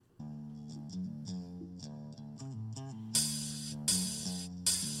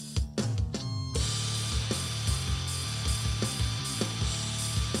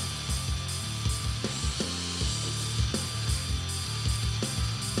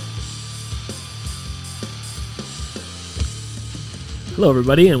Hello,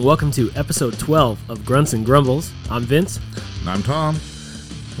 everybody, and welcome to episode 12 of Grunts and Grumbles. I'm Vince. And I'm Tom.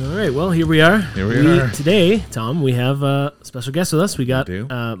 All right, well, here we are. Here we are. Today, Tom, we have a special guest with us. We got We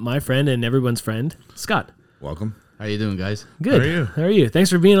do. my friend and everyone's friend, Scott. Welcome. How you doing, guys? Good. How are you? Thanks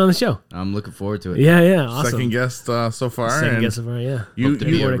for being on the show. I'm looking forward to it. Yeah, awesome. Second guest so far. Second and guest so far, yeah. You, Hope to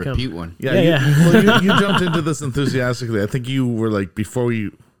be more a to come. repeat one. Yeah. You jumped into this enthusiastically. I think you were like, before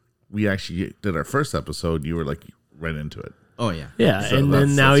we actually did our first episode, you were like right into it. Oh yeah, Yeah, So and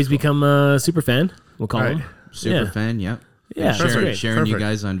then now that's he's cool. become a super fan, we'll call Right. him. super Yeah. fan. Yep. Yeah, that's great. Sharing you Perfect.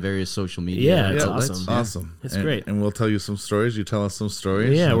 guys on various social media. Yeah, it's outlets. awesome. Awesome. It's And- great. And we'll tell you some stories. You tell us some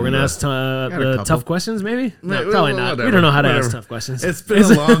stories. Yeah, we're And, going to ask a the couple. tough questions, maybe? No, well, probably not. We whatever, don't know how to ask whatever. tough questions. It's been a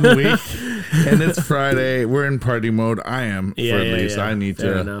long week, and it's Friday. We're in party mode. I am, yeah, for at least. I need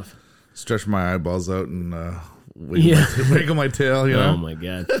Fair to enough. stretch my eyeballs out and wiggle, Yeah. wiggle my tail, you know? Oh my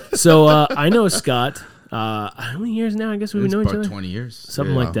god! So I know Scott. How many years now? I guess we've It's known each about other. 20 years.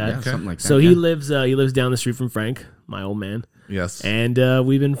 Something Yeah. like that. Yeah, Okay. something like that. So yeah. he lives down the street from Frank, my old man, Yes. and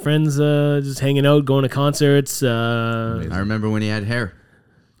we've been friends, just hanging out, going to concerts. I remember when he had hair.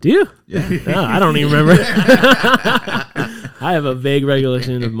 Do you? Yeah. Oh, I don't even remember. I have a vague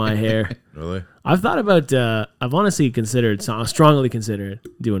recollection of my hair. Really? I've thought about. I've honestly strongly considered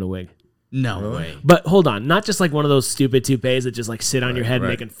doing a wig. No way. But hold on, not just like one of those stupid toupees that just like sit on your head and right.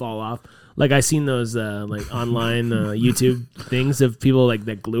 make it fall off. Like I seen those like online YouTube things of people like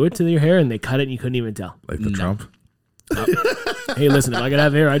that glue it to your hair and they cut it and you couldn't even tell. Like the Trump? Hey, listen, if I could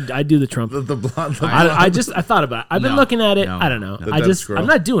have hair, I'd do the Trump. The blonde. I thought about it. I've been No, looking at it. no, I don't know. no. I'm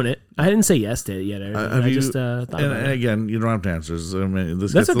not doing it. I didn't say yes to it yet. Have I you- just thought about and it. again, you don't have to answer. I mean,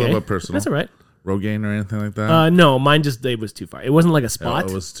 this That's gets a okay. little bit personal. That's all right. Rogaine or anything like that? No, mine it was too far. It wasn't like a spot.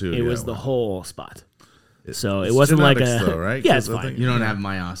 it was too- It yeah, was the well. whole spot. So it It's wasn't like a. genetics though, right? Yeah, it's 'Cause I fine. think- You don't have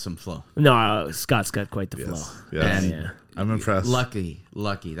my awesome flow. No, Scott's got quite the flow. Yes. Yes. And- Yeah. I'm impressed. Lucky.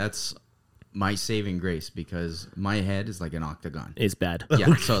 That's my saving grace because my head is like an octagon. It's bad.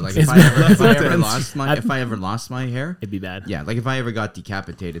 Yeah. So like It's if I bad. ever lost my hair, It'd be bad. yeah, like if I ever got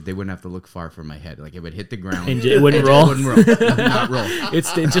decapitated, they wouldn't have to look far from my head. Like it would hit the ground. And it wouldn't roll. It wouldn't roll. Not roll. It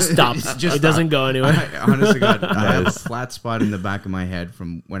just stops. It doesn't go anywhere. Honestly, God, I have a flat spot in the back of my head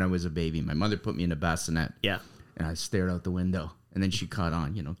from when I was a baby. My mother put me in a bassinet, Yeah. and I stared out the window. And then she caught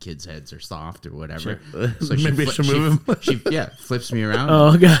on, kids' heads are soft or whatever. Sure. So Maybe I should move him. She flips me around.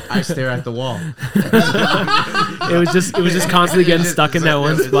 Oh god. I stare at the wall. It was just constantly getting stuck in that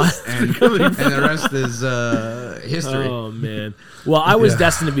one spot. And the rest is history. Oh man. Well, I was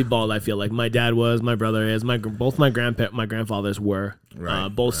destined to be bald. I feel like my dad was, my brother is, both my grandfathers were, Right,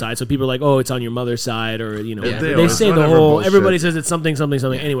 both sides. So people are like, "Oh, it's on your mother's side," or Yeah. they They always- say the whatever whole. bullshit. Everybody says it's something.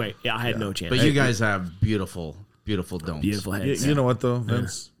 Anyway, yeah, I had no chance. But you guys have beautiful domes. Beautiful You, heads. you know what though,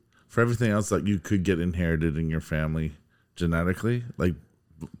 Vince? For everything else that you could get inherited in your family genetically, like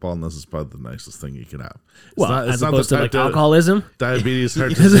baldness is probably the nicest thing you could have. It's Well, not- it's as not opposed the to like type that alcoholism. diabetes,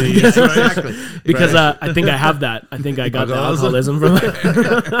 heart disease. Exactly. Because Right. I think I have that. I think I got the Alcoholism?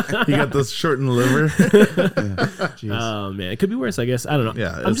 alcoholism from. You got this shortened liver. Oh man, it could be worse. I guess I don't know.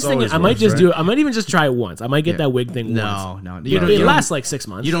 Yeah, I'm it's just thinking. always I might worse, just right? do it. I might even just try it once. I might get Yeah. that wig thing No, once. no. It lasts like 6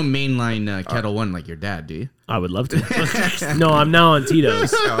 months. You don't mainline Kettle One like your dad, do you? I would love to. No, I'm now on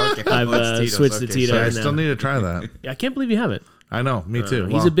Tito's. Oh, okay. I've switched to Tito's. I now. still need to try that. Yeah, I can't believe you haven't. I know, me too.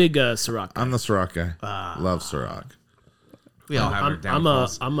 He's Well, a big Ciroc guy. I'm the Ciroc guy. Love Ciroc. We all have our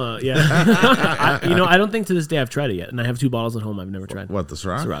downfalls. Yeah. I don't think to this day I've tried it yet, and I have 2 bottles at home I've never tried. What, the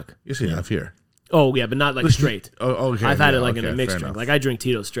Ciroc? Ciroc. You see, I have here. Oh yeah, but not like straight. Oh, okay. I've had yeah, it like in okay, a mixed fair drink. enough. Like I drink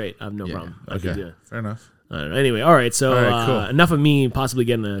Tito's straight. I have no problem. I could do Okay, it. fair enough. I don't know. Anyway, all right. So All right, cool. enough of me possibly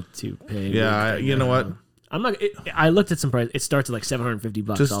getting a toupee. Yeah, you know what? I'm not. I looked at some price. It starts at like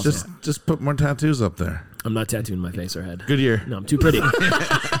 $750. Just put more tattoos up there. I'm not tattooing my face or head. Good year. No, I'm too pretty.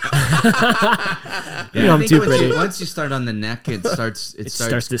 I I'm think too once pretty. once you start on the neck, it starts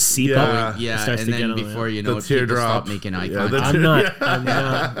to seep Yeah. up. Yeah, starts and to get then on before there. you know The it, people teardrop. stop making eye Yeah, the contact. I'm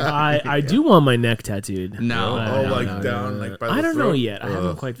not. I do want my neck tattooed. No. Oh, no, like no, down, like by the I don't know throat? yet. I haven't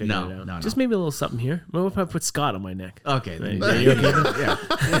Ugh. quite figured No, it out. no, no. Just maybe a little something here. What if I put Scott on my neck? Okay. Right, Then, you okay with yeah.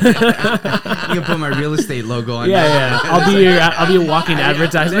 You can put my real estate logo on. Yeah. I'll be a walking There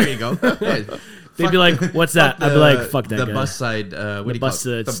advertisement. you go. Yeah. They'd be like, "What's that?" I'd be like, "Fuck that the guy." bus side. What do you bus,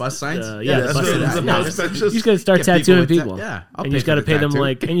 call it? The bus signs. yeah, the that's bus what it is, signs. the Yeah, bus just- benches. you just gotta start Get people tattooing with that. people. Yeah, I'll and pay you just for gotta the pay them tattoo.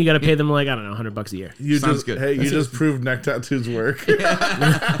 like, and you gotta pay them like I don't know, $100 a year. You Sounds just good. Hey, you just proved neck tattoos work.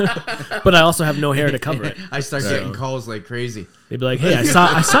 But I also have no hair to cover it. I start getting calls like crazy. They'd be like, "Hey,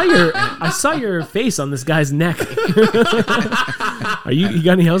 I saw your face on this guy's neck. Are you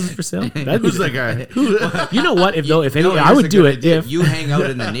got any houses for sale?" That'd be Who's that guy? You know what? If any, No, I here's would a do good it idea. if You hang out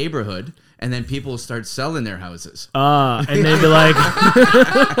in the neighborhood and then people start selling their houses. And they'd be like,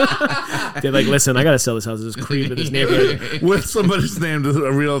 listen, I gotta sell this house. There's this creep in this neighborhood. With somebody's named as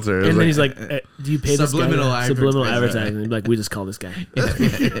a realtor. And then he's like, do you pay this guy? Subliminal Subliminal advertising. advertising. And he'd be like, we just call this guy.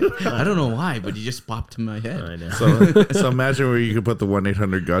 I don't know why, but he just popped in my head. I know. So imagine where you could put the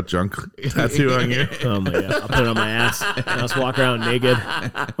 1-800-GOT-JUNK tattoo on you. Oh my god! I'll put it on my ass. And I'll just walk around naked,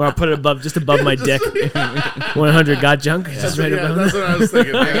 or I'll put it just above my dick. 100 got junk. Just right Yeah, above. that's what I was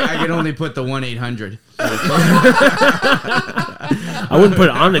thinking. I can only put the 1-800. I wouldn't put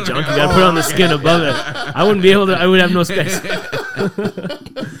it on the junk. You gotta put it on the skin above it. I wouldn't be able to. I would have no space. This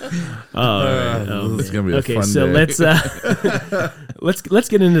is gonna be a Okay, fun so day. let's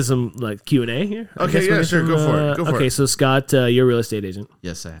get into some like Q&A here. I Okay, guess we'll yeah, get sure, go for it, go for okay, it. so Scott, you're a real estate agent.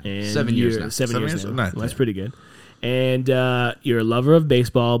 Yes, I am. And 7 years you're- now. 7 years years? now. Nice. Well, that's pretty good. And you're a lover of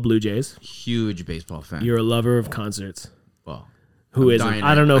baseball, Blue Jays. Huge baseball fan. You're a lover of concerts. Well, Who I'm isn't? dying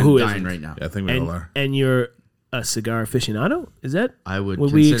I don't know I'm who dying isn't. right now. Yeah, I think we all are. And you're a cigar aficionado? Is that? I would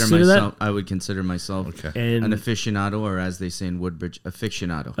we consider consider myself. I would consider myself Okay. And an aficionado, or as they say in Woodbridge,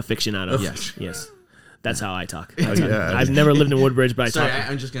 aficionado. aficionado. Yes. Yes. That's how I talk. yeah. I've never lived in Woodbridge, but I Sorry, talk.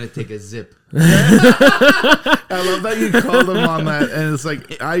 I'm just gonna take a zip. I love that you called him on that, and it's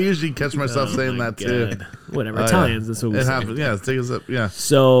like I usually catch myself saying my that too. God. Whatever. Oh, yeah. Italians, that's what we It say. happens. Yeah, take us up. Yeah.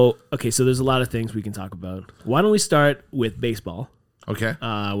 So, okay, so there's a lot of things we can talk about. Why don't we start with baseball, Okay.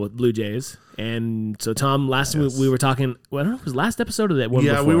 with Blue Jays? And so, Tom, last Yes. we were talking, well, I don't know if it was last episode or that one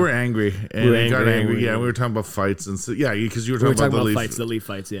Yeah, before. we were angry, and We were it got angry, angry. and Yeah, we were talking about fights and so, yeah, because you were We were talking, talking about, about the the leaf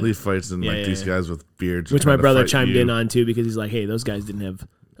fights, yeah. leaf fights, and Yeah, like yeah, these yeah. guys with beards, Which trying my to brother fight chimed you. in on, too, because he's like, hey, those guys didn't have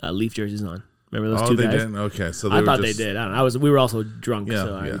leaf jerseys on. Remember those Oh, two they guys? didn't. Okay, so they I were thought just, they did. I don't know. We were also drunk, Yeah,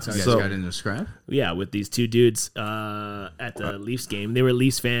 so I yeah. it's You hard guys So- got into a scrap? yeah, with these two dudes at the Leafs game. They were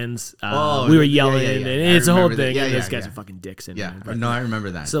Leafs fans. Oh, we were yeah, yelling, yeah, yeah. and I it's a whole remember that. thing. Yeah, and yeah, those guys yeah. are fucking dicks. Yeah. Anyway. No, I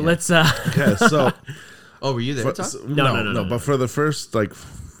remember that. So yeah. let's. Okay, so Oh, were you there? Tom? No. But for the first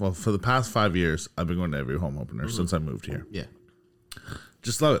for the past 5 years, I've been going to every home opener since I moved here. Yeah.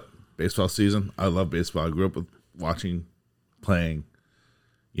 Just love it. Baseball season. I love baseball. I grew up with watching, playing.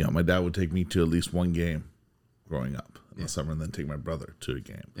 You know, my dad would take me to at least one game growing up in the summer, and then take my brother to a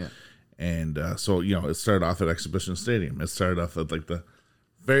game. Yeah. And so, you know, it started off at Exhibition Stadium. It started off at like the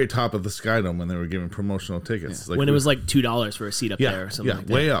very top of the Skydome when they were giving promotional tickets. Like when it was like $2 for a seat up there or something like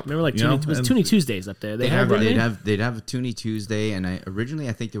that. way up. Remember, like you know? it was And- Toonie Tuesdays up there. They had They'd that. have a Toonie Tuesday, and I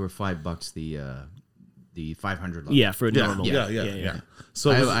think they were $5 the 500 level. Yeah, for a Yeah, normal. yeah. So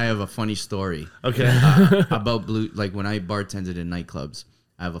I it have, was- I have a funny story okay. about blue. Like when I bartended in nightclubs,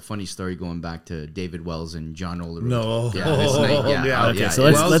 I have a funny story going back to David Wells and John Olerud. No. Yeah, this night, yeah. Okay, so it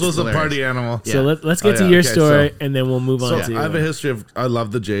let's- Wells was a hilarious. party animal. So let's get Oh, to yeah, your okay, story, so- and then we'll move on So to. I have a history of I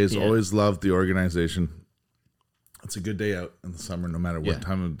love the Jays. Yeah. Always loved the organization. It's a good day out in the summer, no matter what Yeah.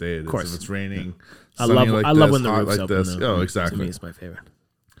 time of day it is. course. If it's raining, I sunny love like I love this, when the hot roof's like open. this. Though. Oh, To exactly. me, it's my favorite.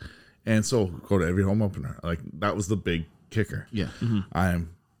 And so go to every home opener. Like that was the big kicker. Yeah.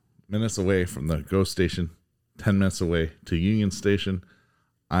 I'm minutes away from the Go Station, 10 minutes away to Union Station.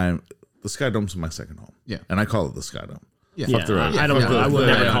 The Skydome's my second home. Yeah. And I call it the Skydome. Yeah. Yeah, the road. I don't. Yeah. I will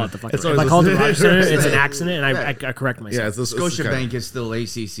Yeah. never call it the fucking. It's If I always call it the the- Rogers Center, it's an accident, and I correct myself. Yeah, it's the Scotiabank is still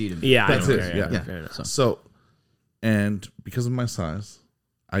ACC to me. Yeah, That's I it. don't care. Yeah. Fair enough. So, and because of my size,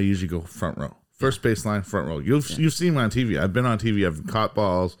 I usually go front row, first baseline, front row. You've seen me on TV. I've been on TV. I've caught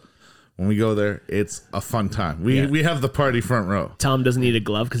balls. When we go there, it's a fun time. We have the party front row. Tom doesn't need a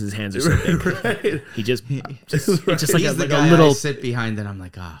glove because his hands are so big. Right. He just it's just like, He's a, the like guy a little. I sit behind, and I'm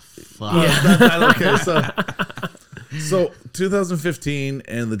like, fuck. Okay, so 2015,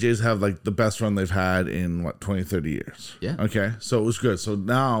 and the Jays have like the best run they've had in 20, 30 years. Yeah. Okay, so it was good. So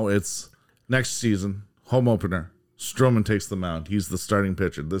now it's next season, home opener. Stroman takes the mound. He's the starting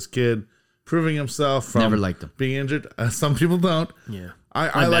pitcher. This kid proving himself from Never liked him. being injured. Some people don't. Yeah,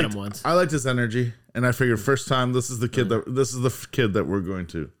 I met liked him once. I liked his energy, and I figured first time this is the kid that we're going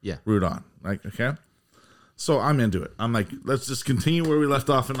to Yeah. root on. Like okay, so I'm into it. I'm like, let's just continue where we left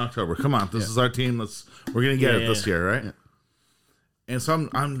off in October. Come on, this is our team. We're gonna get it this year, right? Yeah. And so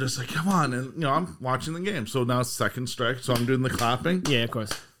I'm just like, come on, and I'm watching the game. So now it's second strike, so I'm doing the clapping. Yeah, of course.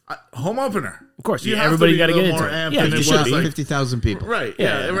 Home opener, Of course, You yeah, have everybody be gotta a get little into more it. amped Yeah, than you it should was, be. like, 50,000 people. right?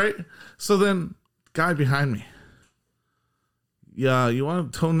 Yeah, Yeah, yeah. right. So then, guy behind me. Yeah, you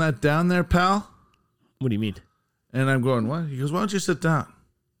want to tone that down there, pal? What do you mean? And I'm going, what? He goes, why don't you sit down?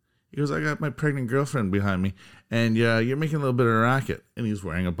 He goes, I got my pregnant girlfriend behind me, and you're making a little bit of a racket. And he's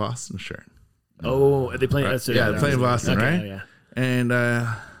wearing a Boston shirt. Oh, are they playing? That's Yeah, they're playing Boston, Okay, right? yeah.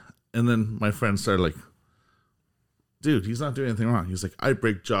 And then my friend started like, dude, he's not doing anything wrong. He's like, I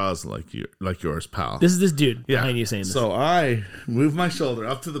break jaws like yours, pal. This is this dude behind you saying this. So I move my shoulder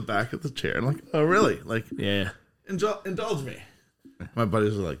up to the back of the chair. I'm like, oh, really? Like, Yeah. indulge me. My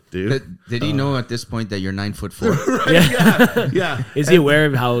buddies are like, dude. Did he know at this point that you're 9'4"? Yeah. Is he aware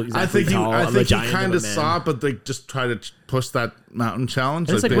of how I think he, tall I of a think he giant kind a of man? saw it, but they just try to push that mountain challenge.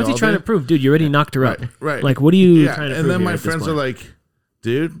 And it's like, they what's he all trying do. to prove? Dude, you already knocked her up. Right. Like, what are you Yeah, trying to and prove? then here my at this friends are point? like,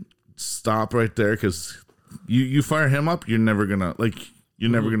 dude, stop right there, because you fire him up, you're never gonna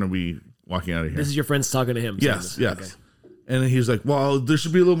be walking out of here. This is your friends talking to him. saying Yes, this. yes. Okay. And he's like, well, there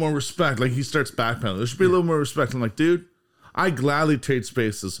should be a little more respect. Like, he starts backpedaling. There should be a little more respect. I'm like, dude, I gladly trade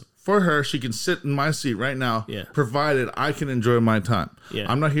spaces for her. She can sit in my seat right now, Yeah. provided I can enjoy my time.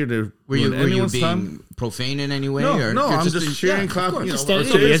 Yeah. I'm not here to Were you ruin anyone's being time. profane in any way? No, or no, you're I'm just cheering, yeah, clapping. of You know, course. Stand,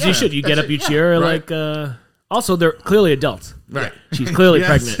 okay, as you should. You get up, you cheer. Right. Like, also, they're clearly adults. right. She's clearly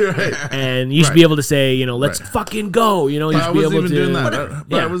Yes, pregnant. right. And you should Right. be able to say, you know, let's Right. fucking go. You know, you But I should be wasn't able even to. doing that.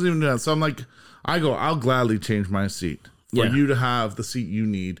 But Yeah. I wasn't even doing that. So I'm like, I'll gladly change my seat for Yeah. you to have the seat you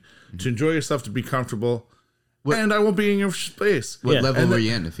need to enjoy yourself, to be comfortable, and I won't be in your space. What Yeah. level And were then-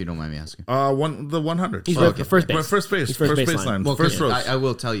 you in, if you don't mind me asking? The 100. He's So, first base. Well, first base. He's first First baseline. baseline. Well, First rows. I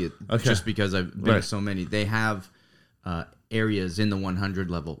will tell you, Okay. just because I've been to Right. so many, they have areas in the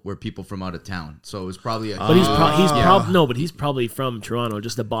 100 level where people from out of town. So it was probably a But he's yeah. probably no, but he's probably from Toronto,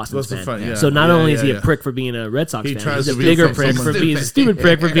 just a Boston Boston fan. fan, yeah. So not Yeah, only is yeah, he a yeah. prick for being a Red Sox He fan, tries he's a to be bigger from prick someone for being a stupid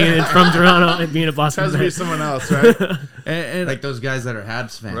prick for being from Toronto and being a Boston Has to fan. be someone else, right? and like those guys that are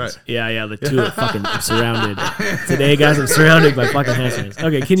Habs fans. right. Yeah, the two are fucking I'm surrounded. Today, guys, I'm surrounded by fucking Habs fans.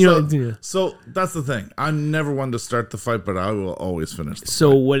 Okay, can you continue? So that's the thing. I'm never one to start the fight, but I will always finish the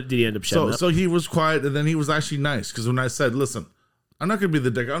So what did he end up shutting So up? so he was quiet, and then he was actually nice, because when I said, "Listen, I'm not gonna be the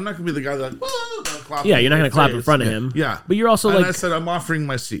dick. I'm not gonna be the guy that clap Yeah, you're not gonna clap in front of him. Yeah, But you're also and like I said, I'm offering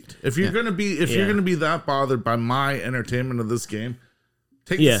my seat. If you're gonna be you're gonna be that bothered by my entertainment of this game,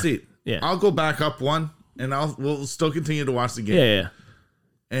 take Yeah. the seat. Yeah. I'll go back up one, and we'll still continue to watch the game. yeah.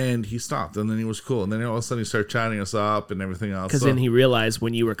 And he stopped, and then he was cool, and then all of a sudden he started chatting us up and everything else. Because So- then he realized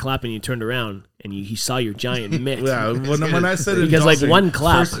when you were clapping, you turned around and he saw your giant mitt. yeah, when I said Because like indulging- one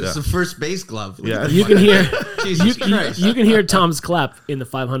clap, It's the first base glove. Yeah. you can hear Jesus Christ. you can hear Tom's clap in the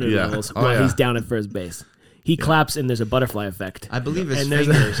 500 Yeah. levels Oh, while yeah. he's down at first base. He claps and there's a butterfly effect. I believe his And there's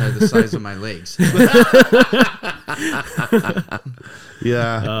fingers are the size of my legs.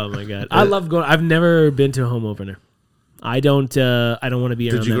 yeah. Oh my god, I love going. I've never been to a home opener. I don't want to be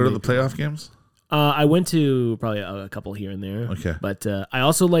around. Did you go that to the many playoff games? I went to probably a couple here and there. Okay. But I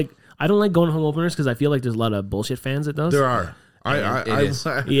also I don't like going to home openers because I feel like there's a lot of bullshit fans at those. There are. It is.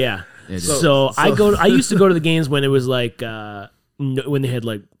 Yeah. is. So I used to go to the games when it was like when they had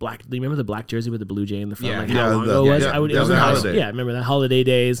like black. Do you remember the black jersey with the blue jay in the front? Yeah. Like Yeah, how long the- ago it was? yeah, I would. It yeah, was the in high holiday. school. Yeah, I remember that holiday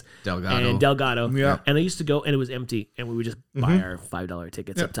days. Delgado. And Delgado. Yeah. And I used to go and it was empty and we would just buy our $5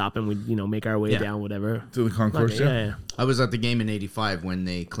 tickets up top and we'd make our way Yeah. down whatever. To the concourse, Okay, yeah. I was at the game in '85 when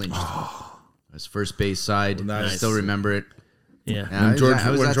they clinched. It was first base side. I Nice. still remember it. Yeah. Yeah, When George,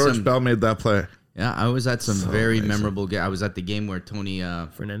 I was when at George some- Bell made that play. Yeah, I was at some very amazing. memorable game. I was at the game where Tony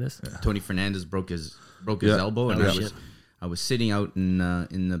Fernandez. Fernandez broke his Yeah. elbow, and Oh, I shit. was sitting out in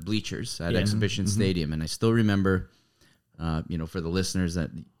the bleachers at Yeah. Exhibition Stadium, and I still remember, for the listeners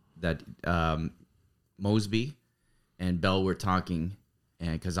that Mosby and Bell were talking,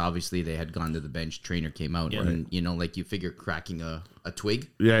 and because obviously they had gone to the bench, trainer came out, Yeah. and like you figure cracking a twig,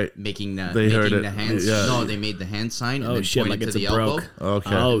 Yeah. making the They heard making it. the hands. Yeah. No, they made the hand sign and Oh then shit! pointed Like it's to a the elbow. broke.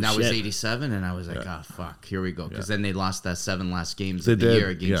 Okay. Oh And that was shit! 87, and I was like, oh, fuck, here we go. Because then they lost that 7 last games They of the did, year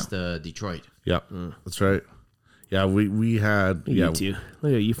against Detroit. Yeah. That's right. Yeah, we had. Yeah. You two.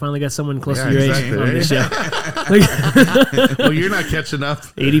 Look at you. Finally got someone close Yeah, to your exactly, age on right? this show. Well, you're not catching up.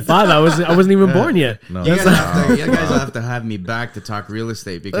 85. I wasn't even born yet. No. You guys will have to have me back to talk real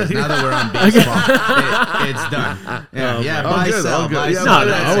estate because now that we're on baseball, it's done. Yeah, buy, good, sell, all good. buy, Yeah, sell. No,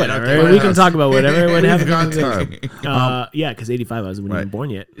 That's no, it. whatever. Okay, We can talk about whatever. What We've happened? got time. Yeah, because 85 I wasn't even Right. born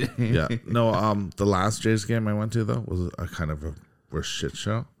yet. Yeah. No. The last Jays game I went to though was a kind of a worse shit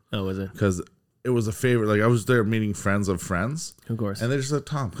show Oh, was it? because it was a favorite. Like I was there meeting friends of friends, Of course. and they just said,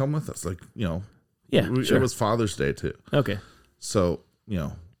 "Tom, come with us." Like Yeah, sure. it was Father's Day too. Okay. So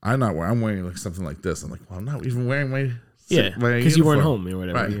I'm wearing like something like this. I'm like, well, I'm not even wearing my Yeah, my because you weren't uniform. home or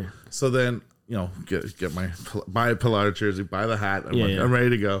whatever. Right. Yeah. So then, get buy a Pilates jersey, buy the hat. I'm, Yeah, like, yeah. I'm ready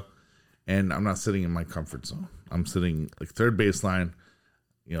to go. And I'm not sitting in my comfort zone. I'm sitting like third baseline,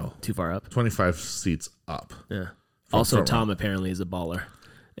 Too far up. 25 seats up. Yeah. Also, front row. Tom apparently is a baller.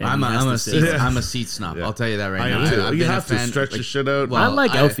 and I'm he has to sit. I'm a seat snob. I'll tell you that right I now. am too. I've You been a have to fan, stretch your shit out. I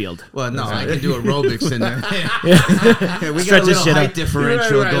like outfield. Well, no, I can do aerobics in there. We Stretch got a his little shit height out.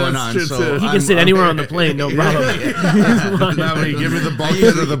 differential Right, going that's on. true, So too. He can sit anywhere on the plane, no problem. Now when you give me the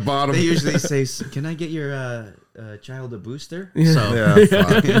bulkhead or the bottom. They usually say, "Can I get your child a booster?" So Yeah,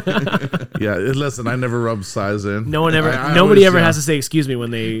 fuck. Yeah. Listen, I never rub size in. No one ever, I nobody always, ever you know, has to say excuse me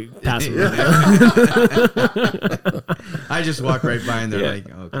when they pass him. I just walk right by and they're like,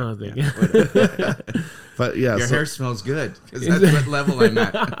 I "Okay, don't think. But yeah, your so, hair smells good," because that's what level I'm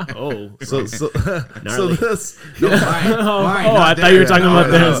at. Oh, so Gnarly. this No, mine, I thought you were talking about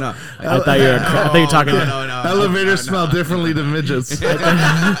this. No. I thought you were talking. No. elevators smell differently to midgets.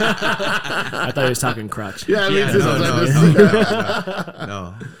 I thought he was talking crotch. Yeah, me Yeah, too.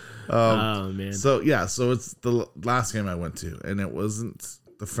 no. Oh man. So yeah, so it's the last game I went to, and it wasn't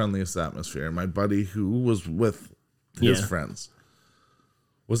the friendliest atmosphere. My buddy who was with his Yeah. friends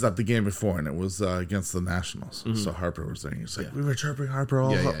was at the game before, and it was against the Nationals. So Harper was there. And he's like, we were chirping Harper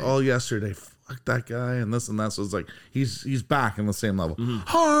all yesterday. Fuck that guy, and this and that. So it's like he's back in the same level.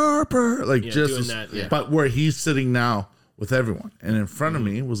 Harper, like Yeah, just, doing that, yeah. but where he's sitting now with everyone, and in front of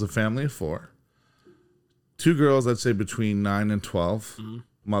me was a family of 4, 2 girls, I'd say between 9 and 12,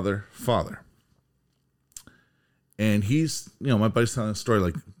 mother, father. And he's, my buddy's telling a story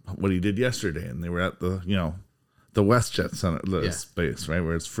like what he did yesterday, and they were at the, the WestJet Center, the space, right,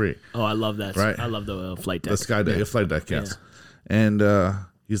 where it's free. Oh, I love that. Right. I love the flight deck. The sky deck, flight deck, yes. And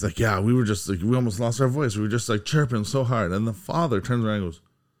he's like, yeah, we were just like, we almost lost our voice. We were just like chirping so hard. And the father turns around and goes,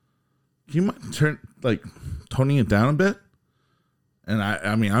 can you mind toning it down a bit? And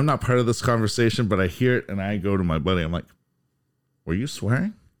I mean, I'm not part of this conversation, but I hear it and I go to my buddy. I'm like, were you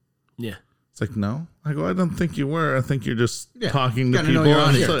swearing? Yeah. It's like, no. I go, I don't think you were. I think you're just talking to Gotta know people your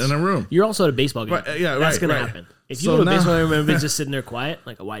audience. in a room. You're also at a baseball game. Right, yeah, That's right, gonna right. happen. If So you go to a now- baseball game and everybody's just sitting there quiet,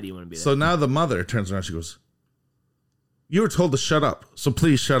 like, why do you want to be there? So now the mother turns around. She goes, you were told to shut up. So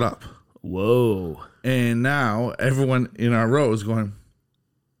please shut up. Whoa. And now everyone in our row is going,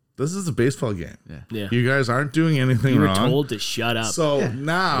 this is a baseball game. Yeah. You guys aren't doing anything You were wrong. told to shut up. So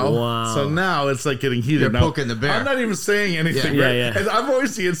now it's like getting heated. You're Now, poking the bear. I'm not even saying anything. Yeah, right? yeah. And I'm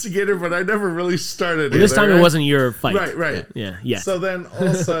always the instigator, but I never really started. This either, time right? it wasn't your fight. Right. Yeah. So then all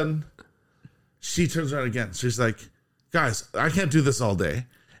of a sudden, she turns around again. She's like, guys, I can't do this all day.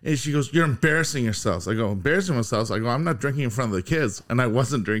 And she goes, you're embarrassing yourselves. I go, embarrassing myself? I go, I'm not drinking in front of the kids. And I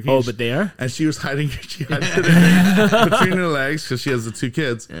wasn't drinking. Oh, but they are? And she was hiding she had it between her legs because she has the 2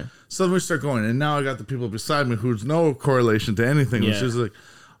 kids. Yeah. So then we start going. And now I got the people beside me who's no correlation to anything. Yeah. And she's like,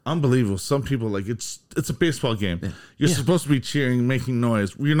 unbelievable. Some people, like, it's a baseball game. You're supposed to be cheering, making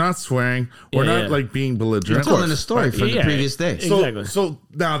noise. You're not swearing. We're not, like, being belligerent. Telling a story from the previous day. Exactly. So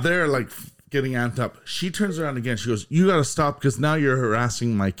now they're like getting amped up. She turns around again. She goes, you got to stop because now you're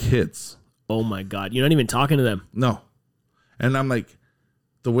harassing my kids. Oh my God. You're not even talking to them. No. And I'm like,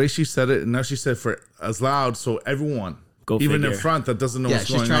 the way she said it, and now she said for as loud, so everyone, Go even figure. in front that doesn't know Yeah, what's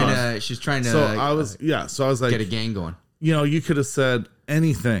she's going trying on. to. She's trying to. So I was like, get a gang going. you could have said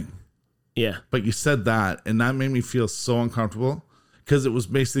anything, Yeah. but you said that, and that made me feel so uncomfortable because it was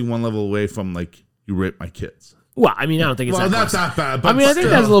basically one level away from like, you raped my kids. Well, I mean, I don't think it's Well, that not close. that bad. But I mean, I think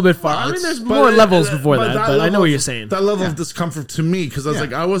still. that's a little bit far. I mean, there's more levels before that, but I know level what of- you're saying. That level of discomfort to me, because I was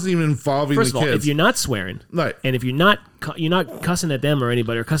like, I wasn't even involving First the of all, kids. if you're not swearing, Right. and if you're not cussing at them or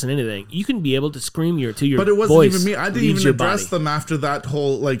anybody or cussing anything, you can be able to scream to your But it wasn't voice even me. I didn't leaves even your address body. them after that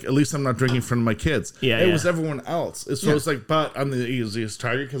whole, like, at least I'm not drinking in front of my kids. Yeah, It yeah. was everyone else. So it's like, but I'm the easiest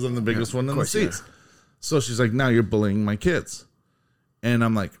target because I'm the biggest one in the seats. So she's like, now you're bullying my kids. And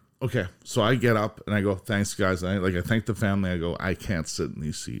I'm like, okay. So I get up and I go, thanks, guys. And I thank the family. I go, I can't sit in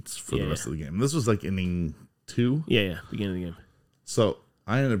these seats for the rest of the game. And this was like inning 2. Yeah, beginning of the game. So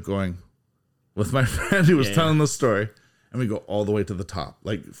I ended up going with my friend who was telling the story. And we go all the way to the top,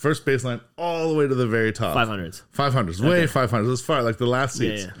 like first baseline, all the way to the very top. 500s. 500s, way 500s. As far like the last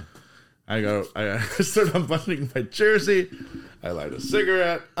seats. Yeah. I start unbuttoning my jersey. I light a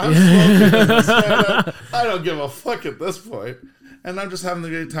cigarette. I'm smoking in the stand-up. I don't give a fuck at this point. And I'm just having a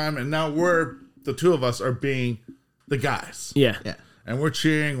great time. And now the 2 of us are being the guys. Yeah. And we're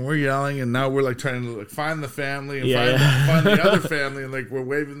cheering, we're yelling, and now we're like trying to like find the family and Yeah, find the other family, and like we're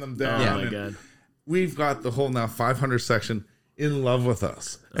waving them down. Oh my and God. we've got the whole now 500 section in love with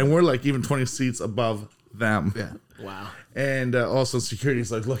us, and we're like even 20 seats above them. Yeah. Wow. And also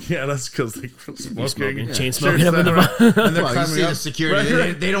security's like looking at us because like we're smoking, smoking, chain Cheers, smoking up in the right. And they're Well, you climbing see up. the security.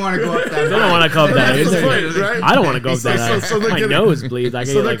 Right. They don't want to go up that. They don't want to go up that. That's the either. point, right? I don't want to go up that. So they're My getting- nose bleeds. I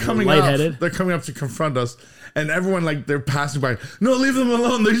get So they're like coming lightheaded. up. They're coming up to confront us, and everyone like they're passing by. No, leave them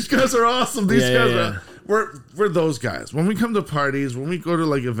alone. These guys are awesome. These Yeah, guys yeah, are. yeah. we're those guys. When we come to parties, when we go to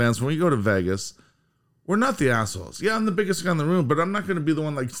like events, when we go to Vegas, we're not the assholes. Yeah, I'm the biggest guy in the room, but I'm not going to be the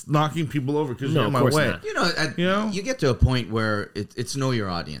one like knocking people over because you're in my way. not. You know, you get to a point where it's know your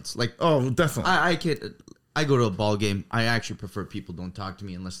audience. Like, Oh, definitely. I go to a ball game. I actually prefer people don't talk to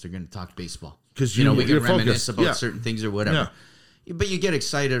me unless they're going to talk baseball. 'Cause you know, we you're can reminisce focused. about Yeah. certain things or whatever. But you get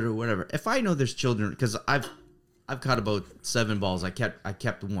excited or whatever. If I know there's children, because I've caught about 7 balls. I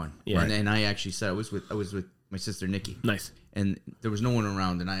kept one. Yeah. And I actually said I was with my sister Nikki. Nice. And there was no one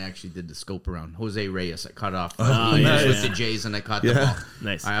around, and I actually did the scope around. Jose Reyes, I cut off. Oh, he yeah, was with yeah. the Jays, and I caught the ball.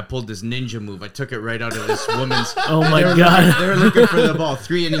 Nice. I pulled this ninja move. I took it right out of this woman's. Oh my God. They were looking for the ball.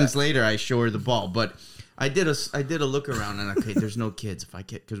 3 innings later, I show her the ball. But I did a look around, and okay, there's no kids. If I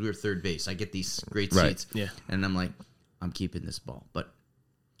get, because we were third base, I get these great Right. seats. Yeah. And I'm like, I'm keeping this ball. But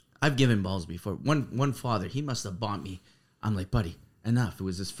I've given balls before. One father, he must have bought me. I'm like, buddy, enough. It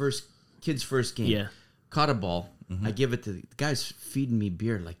was his kid's first game. Yeah. Caught a ball. I give it to the guy's feeding me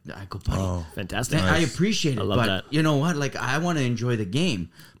beer. Like, I go, buddy. Fantastic. I appreciate it. I love but that. you know what? Like, I want to enjoy the game.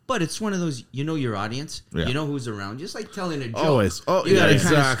 But it's one of those, you know your audience. Yeah. You know who's around. Just like telling a joke. Always. Oh, you got to yeah,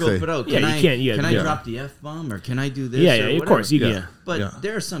 kind of exactly. scope it out. Yeah, you can't- Can I yeah. drop the F-bomb or can I do this? Yeah, or yeah, of whatever? course. You Yeah. can. But Yeah.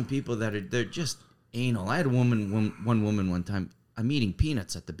 there are some people that they're just anal. I had one woman one time. I'm eating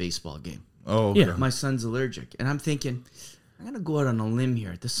peanuts at the baseball game. Oh, Yeah. okay. My son's allergic. And I'm thinking, I'm going to go out on a limb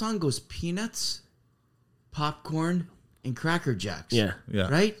here. The song goes peanuts, popcorn, and Cracker Jacks. Yeah. Yeah.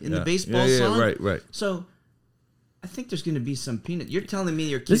 Right? In the Yeah. baseball Yeah, song? right. So I think there's going to be some peanut. You're telling me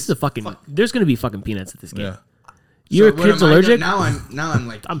your kids. This is a fucking. There's gonna be fucking peanuts at this game. Yeah. Your So what kid's am I allergic. doing? Now I'm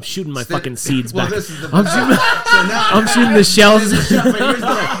like. I'm shooting my Instead- fucking seeds well, back. this is the I'm shooting. so now I'm shooting the shells. But here's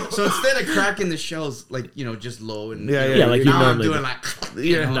the- so instead of cracking the shells, like, you know, just low and Yeah, Yeah, like you now I'm normally doing do. like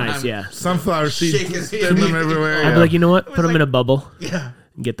Yeah. Nice, yeah. Sunflower seeds, Shaking spread them everywhere. I'd Yeah. be like, you know what? was Put them in like- a bubble yeah.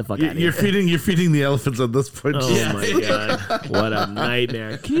 and get the fuck out of You're here. you're feeding the elephants at this point. Oh Yeah. my god, what a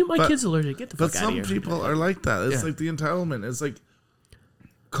nightmare! Can you? My kid's allergic. Get the But fuck out of some here. people are like that. It's Yeah. like the entitlement. It's like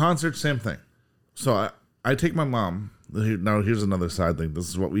concert, same thing. So I take my mom. Now here's another side thing. This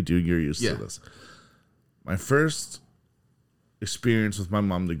is what we do. You're used Yeah. to this. My first experience with my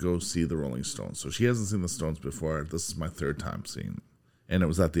mom to go see the Rolling Stones. So she hasn't seen the Stones before. This is my 3rd time seeing them. And it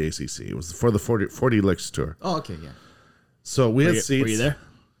was at the ACC. It was for the 40 Licks tour. Oh, okay, yeah. So we had Were seats. you there?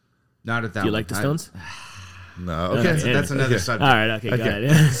 Not at that. Do you one. like the Stones? No. Okay. That's another Okay. subject. All right. Okay. Got Okay.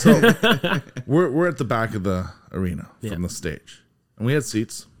 it. So we're at the back of the arena Yeah. from the stage, and we had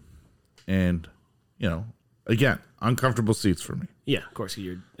seats, and you know, again, uncomfortable seats for me. Yeah. Of course.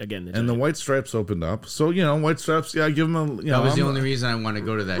 You're again. And the White Stripes opened up, so you know, White Stripes. Yeah, I give them a. You know, That was the I'm- only reason I want to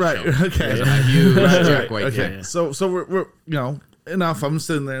go to that Right. show. Okay. Because I'm a huge Jack White Okay. fan. Yeah. So we're you know enough. I'm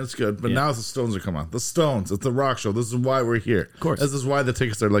sitting there. It's good. But Yeah. now the Stones are coming out. The Stones. It's the rock show. This is why we're here. Of course. This is why the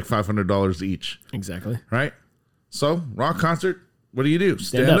tickets are like $500 each. exactly. Right. So rock concert. What do?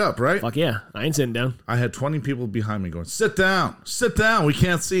 Stand up. Right. Fuck yeah! I ain't sitting down. I had 20 people behind me going, sit down, we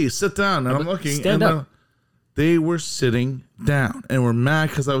can't see, sit down. And I'm looking, stand and up. they were sitting down and were mad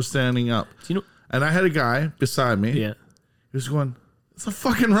because I was standing up. Do you know? And I had a guy beside me. Yeah. He was going, it's a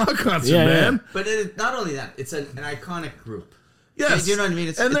fucking rock concert, Yeah, man. yeah. But not only that, it's an iconic group. Yes. You know what I mean?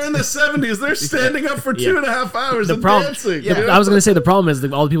 It's- and they're in the 70s. They're standing up for Yeah. 2.5 hours The and problem. dancing. Yeah. you know? I was gonna say the problem is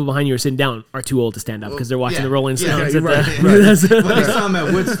that all the people behind you are sitting down are too old to stand up because they're watching yeah. the Rolling Yeah, Stones. yeah, at right, the, right. That's- Well, they saw him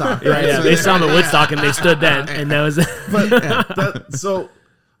at Woodstock, right? yeah, So they saw him at Woodstock and they stood then, and that was. So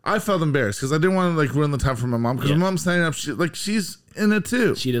I felt embarrassed because I didn't want to like ruin the time for my mom because Yeah. my mom's standing up. She's in it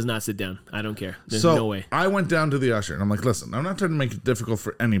too. She does not sit down. I don't care. There's So no way. I went down to the usher and I'm like, listen, I'm not trying to make it difficult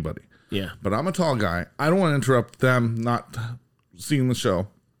for anybody, Yeah. but I'm a tall guy. I don't want to interrupt them not seeing the show.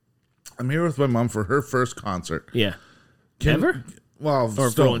 I'm here with my mom for her first concert. Yeah. Can, Ever? Well, Or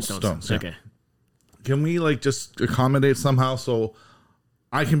Rolling Stones. Stones. Yeah. Okay. Can we like just accommodate somehow so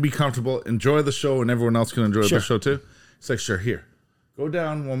I can be comfortable, enjoy the show, and everyone else can enjoy Sure. the show too? It's like, sure, here. Go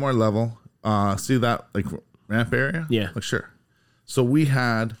down one more level. See that like ramp area? Yeah. Like, sure. So we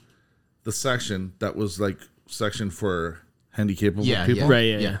had the section that was like section for handicapped Yeah, people. yeah.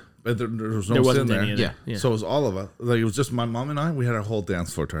 Right. Yeah. But there was no There sit wasn't there. any. Yeah. Yeah. So it was all of us. Like it was just my mom and I. We had our whole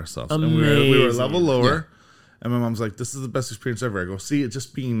dance floor to ourselves. And we were a Amazing. level lower. And my mom's like, this is the best experience ever. I go, see, it's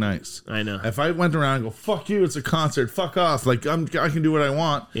just being nice. I know. If I went around and go, fuck you, it's a concert, fuck off. Like I can do what I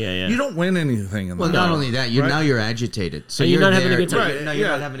want. Yeah, yeah. You don't win anything in Well, that. not only that, Right? now you're agitated. So And you're not having a there- good time. Right. No, you're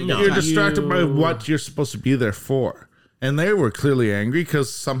yeah. not having a No. good You're time. distracted by what you're supposed to be there for. And they were clearly angry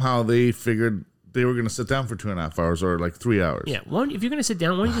because somehow they figured they were going to sit down for 2.5 hours or like 3 hours. Yeah. Why don't, if you're gonna sit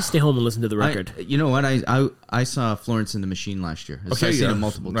down, why don't you just stay home and listen to the record? You know what? I saw Florence and the Machine last year. I've seen yeah. it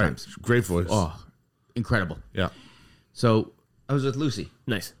multiple Right. times. Great voice. Oh, incredible. Yeah. So I was with Lucy.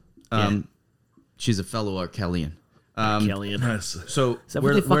 Nice. Um, she's a fellow Arkelian. Arkelian. Nice. So Is that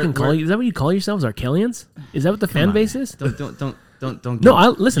what they fucking call you? Is that what you call yourselves, Arkelians? Is that what the fan base is? Don't. No,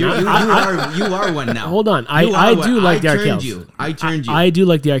 listen. You are one now. Hold on. You I are do one. like the turned Arkels. you. I turned you. I do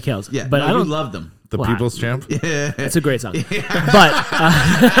like the Arkels. Yeah, but no, I don't you love them. The Well, People's Champ. It's a great song. But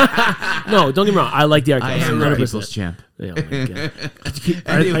no, don't get me wrong. I like the Arkels. I am 100%. the people's champ. Yeah, oh my God.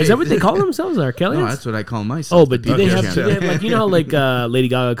 Anyway. Is that what they call themselves, Arkelians? No, that's what I call myself. Oh, but the do they people's have, champ. do they have like, you know how like Lady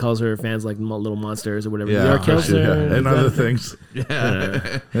Gaga calls her fans like little monsters or whatever? Yeah, The Arkels actually, are, and other things.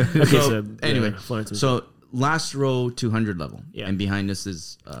 Okay, so Anyway, Florence was- so last row 200 level, Yeah. and behind us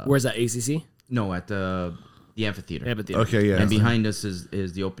is where's that, ACC? no at the amphitheater. Amphitheater. Okay, yeah. And behind us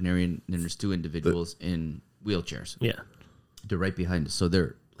is the open area, and there's two individuals in wheelchairs. Yeah. They're right behind us, so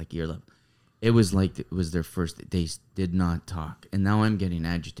they're like ear level. It was like it was their first. They did not talk, and now I'm getting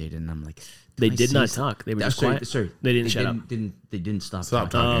agitated, and I'm like, They I did say not something? talk. They were Yeah, just sorry, quiet. Sorry, They didn't shut up. They didn't stop Stop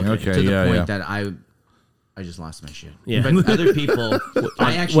talking. talking. Oh, okay. To the yeah, point yeah. that I just lost my shit. Yeah. But other people,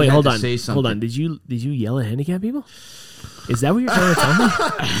 I actually Wait, had hold to on. say something. Hold on. Did you yell at handicapped people? Is that what you're trying to tell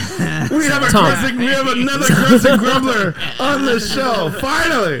me? We have Tom. we have another Crescent Grumbler on the show.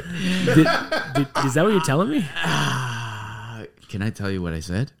 Finally. Is that what you're telling me? Can I tell you what I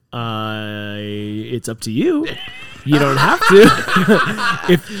said? It's up to you. You don't have to.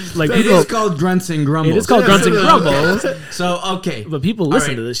 If like It people, is called Grunts and Grumbles. it is called grunts and grumbles, So okay, but people listen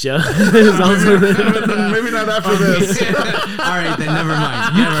right. to this show. It's also- Maybe not after this. all right, then never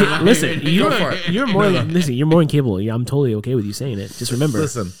mind. Never mind. listen, for it. you're more listen. You're more than capable. I'm totally okay with you saying it. Just remember,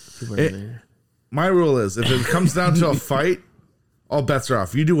 Listen, people are it- there. my rule is if it comes down to a fight, all bets are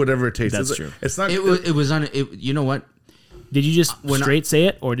off. You do whatever it takes. That's It's, true. It's not. It was on. You know what? Did you just when I- straight say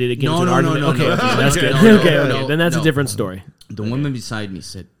it, or did it get No, into an no, no, argument? no, okay, no, okay, no, that's no, good. no, no, okay, no, okay, then that's a no. different story. The woman beside me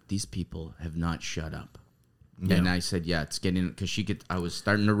said, "These people have not shut up." And I said, "Yeah, it's getting because she could." I was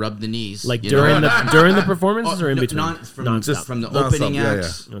starting to rub the knees, Like you during know? during the performances or in No, between? from Nonstop. from the Nonstop, opening yeah,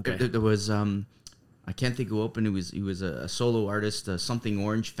 acts. yeah. Okay. There was I can't think who opened. He was a solo artist, something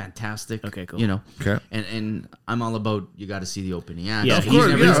orange, fantastic. Okay, cool. You know, Okay. and I'm all about you got to see the opening act. Yeah, Of he's course,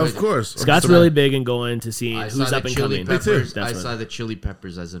 never- yeah, of course. Scott's really big in going to see I who's saw up the and Chili coming. Peppers. That's I what- saw the Chili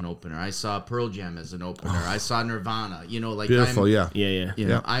Peppers as an opener. I saw Pearl Jam as an opener. I saw Nirvana. You know, like Beautiful, yeah. Yeah, yeah. You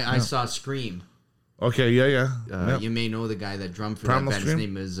know, Yeah, I saw Scream. Okay, yeah. You may know the guy that drummed for Primal that band. His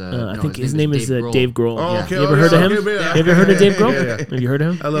Scream? name is. I think his name is Dave Grohl. Oh, Yeah. okay. You ever oh, heard yeah, of him? okay, yeah. Have you ever heard of Dave Grohl? Yeah, yeah. Have you heard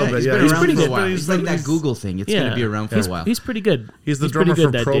of him? A little bit, He's yeah. been He's around pretty for a good. while. He's It's like that Google thing. It's going to be around for a while. He's pretty good. He's the pretty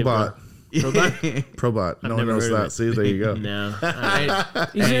drummer for good, that Dave Probot. Grohl. Probot. No one never knows heard of that. it. See, there you go. No.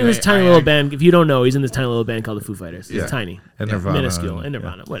 He's in Anyway, this tiny little band. If you don't know, he's in this tiny little band called the Foo Fighters. It's Yeah. tiny. And Nirvana. Minuscule. And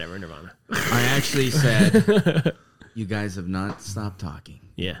Nirvana. Whatever, Nirvana. I actually said, you guys have not stopped talking.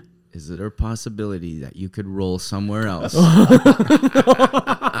 Yeah. Is there a possibility that you could roll somewhere else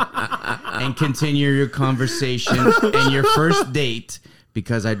and continue your conversation and your first date?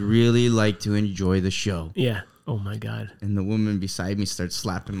 Because I'd really like to enjoy the show. Yeah. Oh my God. And the woman beside me starts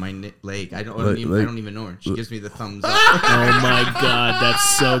slapping my leg. I don't Like- even know her. She gives me the thumbs up. Oh my God.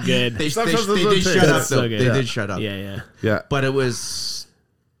 That's so good. They Sometimes did those shut things- up so though. good. They Yeah. did shut up. Yeah, yeah. Yeah. But it was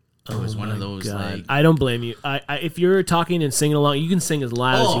one of those God. like I don't blame you. I if you're talking and singing along, you can sing as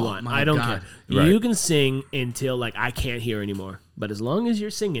loud as you Oh, want. my I don't God. care. Right. You can sing until like I can't hear anymore. But as long as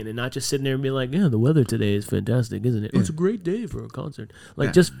you're singing and not just sitting there and being like, "Yeah, the weather today is fantastic, isn't it? Oh, it's a great day for a concert." Like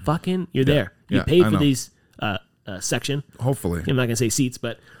Yeah. just fucking, you're there. You Yeah, paid I for know. these section. Hopefully. I'm not gonna say seats,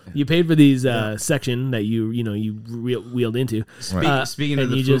 but you paid for these section that you wheeled into. Speaking of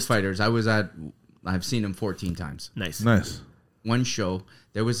and the you Foo just- Fighters, I've seen them 14 times. Nice. Nice. One show,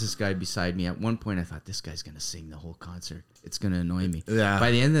 there was this guy beside me. At one point, I thought this guy's gonna sing the whole concert. It's gonna annoy me. Yeah.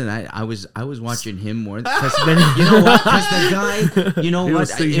 By the end of the night, I was watching him more. Because you know what? Because the guy, you know He what? was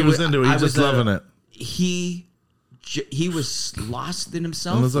into it. He was just loving it. He was lost in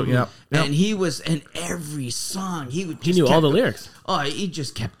himself. Yep. And he was in every song. He He knew all the lyrics. Oh, he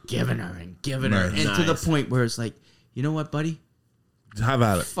just kept giving her and giving her, Nice. and to the Nice. point where it's like, you know what, buddy? Have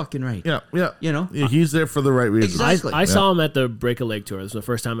at it. Fucking right. Yeah, yeah. You know? Yeah, he's there for the right reasons. Exactly. I saw him at the Break a Leg tour. This was the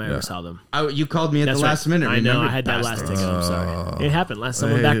first time I ever saw them. You called me at That's the last right. minute. I know. remember? I had that last ticket. I'm sorry. It happened.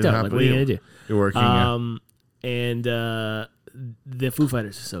 Someone Hey, backed it out. Like, happened. what are you gonna do? You're working. Yeah. And the Foo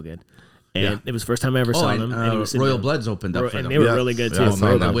Fighters are so good. And Yeah. it was the first time I ever Oh, saw and them. And it was Royal Bloods opened up for and them. they were Yeah. really good Yeah, too. I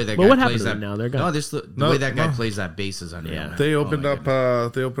saw the them. way that But guy what happened plays to them that. now? They're gone. No, the No, way that guy no. plays that bass is unreal. Yeah. man. They Oh, opened my up.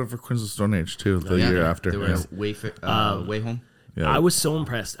 goodness. They opened for Queens of Stone Age too. The Yeah. year after. They were way home. Yeah. I was so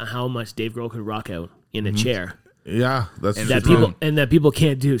impressed at how much Dave Grohl could rock out in a chair Yeah, that's And that true. people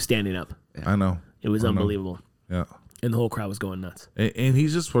can't do standing up. I know. It was I know. unbelievable, Yeah, and the whole crowd was going nuts. and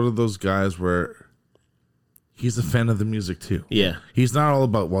he's just one of those guys where he's a fan of the music too. Yeah. He's not all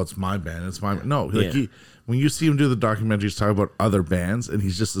about, well, it's my band, it's my no. Like when you see him do the documentaries, talk about other bands, and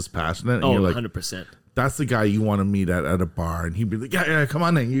he's just as passionate. And Oh, you're like, 100%. that's the guy you want to meet at a bar, and he'd be like, yeah, come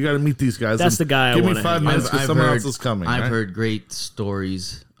on in, you got to meet these guys. That's and the guy I Give me wanna 5 hang minutes I've because someone heard- else is coming. I've right? heard great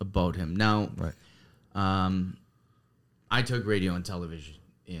stories about him. Now, Right. I took radio and television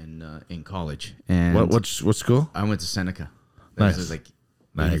in college, and What school? I went to Seneca. Nice. This is like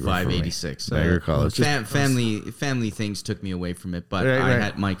Niagara 85, for me. 86. Niagara College. Family things took me away from it, but Right, I right.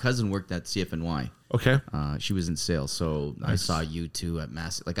 had my cousin worked at CFNY. Okay. She was in sales, so I saw U2 at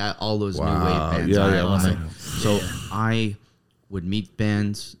Mass, like all those new Wow. wave bands. Yeah, I yeah, also- wow. So I would meet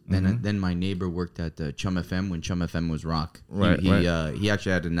bands. Mm-hmm. Then my neighbor worked at Chum FM when Chum FM was rock. Right, He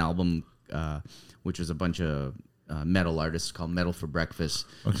actually had an album, which was a bunch of metal artists called Metal for Breakfast.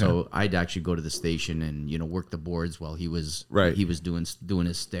 Okay. So I'd actually go to the station and work the boards while he was Right. doing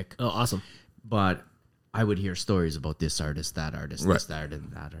his stick. Oh, awesome. But I would hear stories about this artist, that artist, Right. this, that,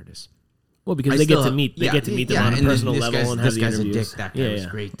 and that artist. Well, because I they get still- to meet them on a and personal this level guy's- and have this the guy's interviews. a dick. That guy was yeah.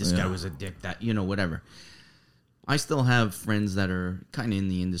 great. This guy was a dick. That whatever. I still have friends that are kind of in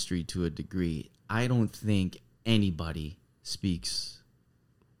the industry to a degree. I don't think anybody speaks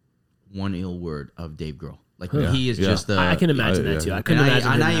one ill word of Dave Grohl. Like he is Yeah. just a. I can imagine yeah. that too. I and couldn't imagine.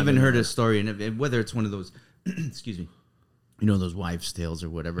 I him even having heard that. a story, and whether it's one of those, excuse me, those wives' tales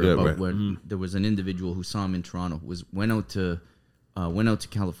or whatever. Yeah, about right. when there was an individual who saw him in Toronto, went out to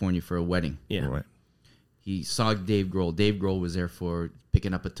California for a wedding. Yeah. Right. He saw Dave Grohl. Dave Grohl was there for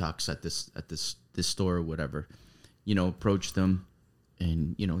picking up a tux at this store or whatever. Approached them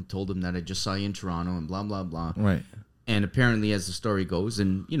and told him that I just saw you in Toronto and blah blah blah. Right. And apparently, as the story goes,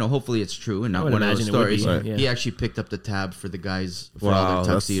 and hopefully it's true and not would one of those imagine it would be, stories, yeah. he actually picked up the tab for the guys for Wow, all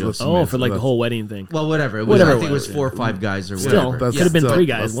their that's- tuxedos. that's- Oh, for like the That's- whole wedding thing. Well, whatever. It was, Whatever I it think it was, was 4 or 5 guys or Still, whatever. could have been still- 3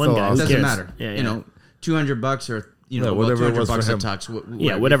 guys, that's one still guy. Who awesome. Doesn't cares? matter. Yeah, $200 or whatever whatever it was for $200 a him.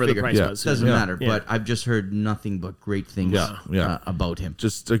 tux. whatever the figure. price Yeah. was. Doesn't Yeah. matter. Yeah. But I've just heard nothing but great things Yeah. about him.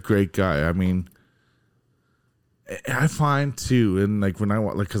 Just a great guy. I mean, I find too, and like when I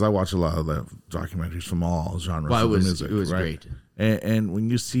watch, because I watch a lot of the documentaries from all genres Well, of the music. it was right? great. And when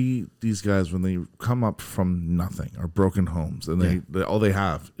you see these guys when they come up from nothing or broken homes, and they all they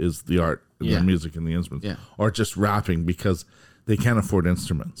have is the art and Yeah. the music and the instruments, Yeah. or just rapping because they can't afford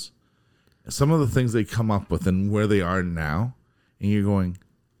instruments. Some of the things they come up with and where they are now, and you're going,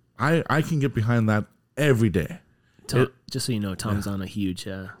 I can get behind that every day. Just so you know, Tom's on a huge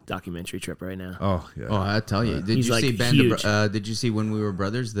documentary trip right now. Oh yeah. Oh, I tell you, did He's you like see huge. Did you see When We Were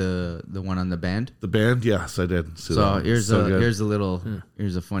Brothers, the one on the band? The band, yes, I did. See So that. here's So good.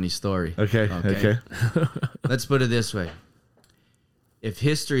 here's a funny story. Okay. Let's put it this way: if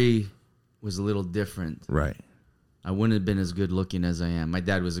history was a little different, Right. I wouldn't have been as good looking as I am. My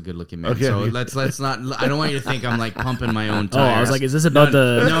dad was a good looking man. Okay. So let's not. I don't want you to think I'm like pumping my own Oh, tires. I was like, is this about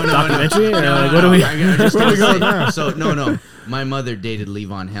the no, documentary? Or No, like, no, what are we? I'm just Where gonna we going say- now? So no. My mother dated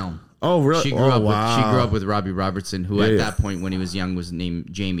Levon Helm. Oh really? She grew oh, up. wow. She grew up with Robbie Robertson, who Yeah, at yeah. that point, when he was young, was named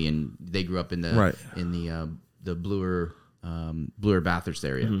Jamie, and they grew up in the Right. the Bloor Bathurst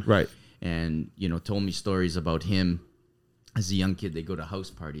area, Right. and told me stories about him. As a young kid, they go to house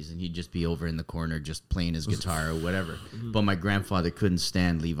parties, and he'd just be over in the corner, just playing his guitar or whatever. But my grandfather couldn't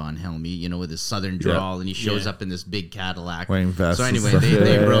stand Levon Helm, with his southern drawl, and he shows up in this big Cadillac. Wearing vests So and anyway, stuff.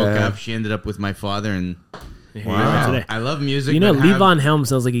 they Yeah. broke up. She ended up with my father, and Here you are today. I love music. You know, but have- Levon Helm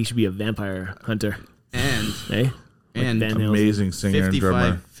sounds like he should be a vampire hunter. and Hey, and Van Halen. Amazing singer and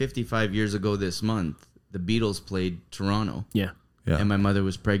drummer. 55 years ago this month, the Beatles played Toronto, Yeah. Yeah. and my mother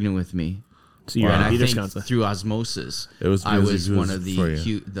was pregnant with me. So you're And a I Beatles think counselor. through osmosis, It was I music was was one of for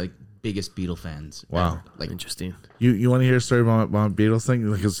you. the biggest Beatle fans. Wow. ever. Like Interesting. You want to hear a story about Beatles thing?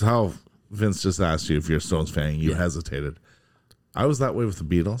 Because how Vince just asked you if you're a Stones fan, you hesitated. I was that way with the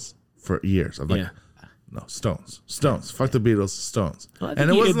Beatles for years. I'm like, Yeah. no, Stones. Fuck the Beatles, Stones. Well, I And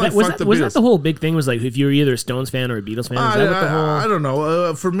think it wasn't like fuck the was Beatles. that the whole big thing? Was like if you were either a Stones fan or a Beatles fan? Is that what the whole? I don't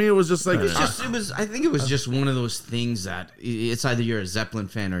know. For me, it was just like, I think it was just one of those things that it's either you're a Zeppelin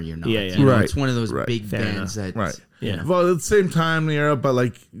fan or you're not. Yeah, yeah. You know, Right. It's one of those Right. big Fair bands enough. that right. Yeah. Well, at the same time, the era, but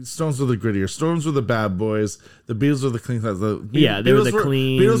like Stones were the grittier. Stones were the bad boys. The Beatles were the clean guys. Yeah, they were Beatles the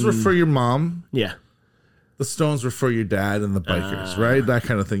clean- Beatles were for your mom. Yeah. The Stones were for your dad and the bikers, right? That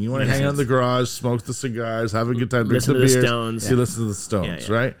kind of thing. You want to hang out in the garage, smoke the cigars, have a good time, drink Listen the to the beers. Stones. You listen to the Stones,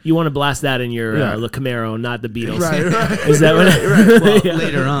 Yeah, yeah. right? You want to blast that in your Yeah. Le Camaro, not the Beatles. Right. Is that what? well, yeah.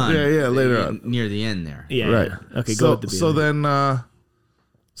 later on. Yeah, later on. Near the end there. Yeah. Right. yeah. Okay. So, Go with the Beatles. so then,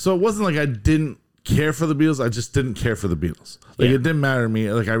 so it wasn't like I didn't care for the Beatles. I just didn't care for the Beatles. Like Yeah. it didn't matter to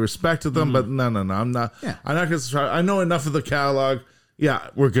me. Like I respected them, but no. I'm not. Yeah. I'm not gonna try. I know enough of the catalog. Yeah,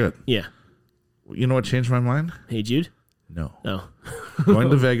 we're good. Yeah. You know what changed my mind? Hey Jude. No. Oh, Going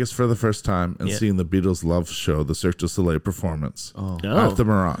to Vegas for the first time and Yeah. seeing the Beatles Love Show, the Cirque du Soleil performance Oh. at the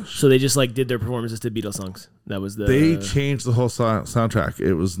Mirage. So they just like did their performances to Beatles songs. That was the. They changed the whole soundtrack.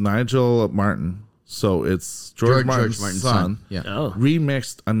 It was Nigel Martin, so it's George Martin's son, Yeah. Oh.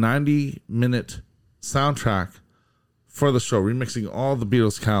 remixed a 90-minute soundtrack for the show, remixing all the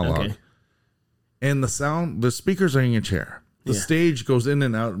Beatles catalog. Okay. And the speakers are in your chair. The Yeah. stage goes in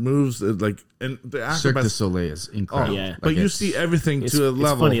and out, moves and the Cirque du acrobats. Soleil is incredible. Yeah. But Like, you it's- see everything It's, to a it's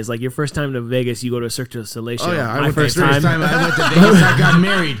level. funny. It's like your first time to Vegas, you go to a Cirque du Soleil show. Oh, yeah, I My went first the First time, time I went to Vegas, I got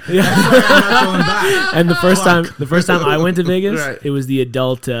married. That's why I'm not going back. and the first time I went to Vegas, Right. it was the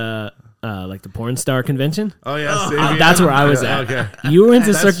adult, like the porn star convention. Oh yeah, That's where I was at. Okay. You went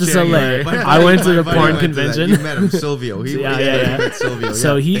to That's Cirque du Soleil. January. I went to the My buddy porn went to that. convention. You met him, Silvio. He, Yeah. met Silvio.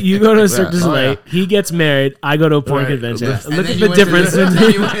 So yeah. you go to a Cirque du Yeah. Oh, Soleil. yeah. He gets married. I go to a porn Right. convention. Yeah. And Look then at you the went to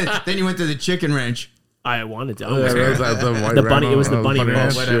difference. then you went to the Chicken Ranch. I wanted to. Yeah, that was at the White The bunny- Rhino, it was the bunny ranch.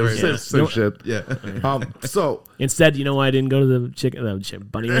 ranch. Whatever, It was yeah. some shit. Yeah. So Instead, you know why I didn't go to the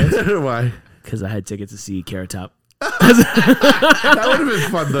bunny ranch? why? Because I had tickets to see Carrot Top. That would have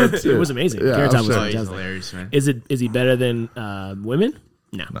been fun though too. It was amazing. Yeah, Carrot I'm Top was sure. Oh, he's fantastic. hilarious, man. Is he better than women?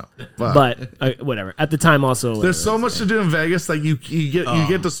 No. No, But whatever. At the time, also there's so much to do in Vegas. Like you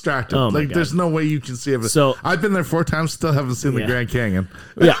get distracted. Oh, my like God. there's no way you can see it. So- I've been there 4 times, still haven't seen the Yeah. Grand Canyon.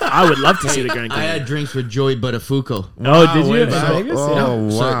 Yeah, I would love to see the Grand I Canyon. had drinks with Joey Buttafuoco. Oh, did you? way In back. Vegas? Oh,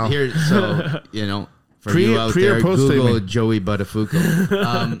 Yeah. wow. So you know, for Pre- you out pre or there, post Google Amy? Joey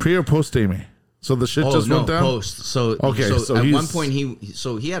Buttafuoco. Pre or post Amy? So the shit just went down. post. So Okay, so at he's- one point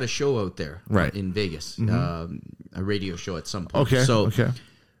he had a show out there, Right. in Vegas, a radio show at some point. Okay. So okay.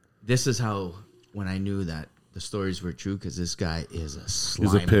 this is how when I knew that the stories were true, because this guy is a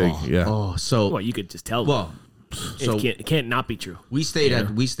slime He's a pig, ball. yeah. Oh, so Well, you could just tell. well. So it can't not be true. we stayed at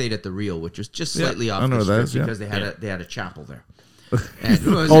the Rio, which was just Yeah, slightly I off know the that strip is, yeah. because they had Yeah. they had a chapel there. And it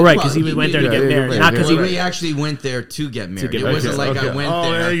was- Oh, right, 'cause he went there to get yeah, married. yeah, Not 'cause he- we actually went there to get married. get It married. wasn't like Okay. I went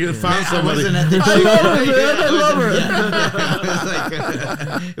Oh, there. yeah, you found I somebody. wasn't at the I chicken. love her, man. I love her. It was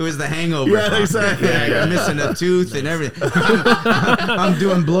like it was the Hangover. Yeah, talk. exactly. Yeah, I'm missing a tooth and everything. I'm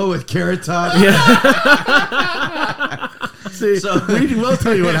doing blow with Carrot Top. See, So- we will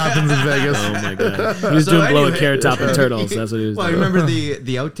tell you what happens in Vegas. Oh my god, he was So doing blow with anyway- Carrot Top and turtles. That's what he was Well, doing. remember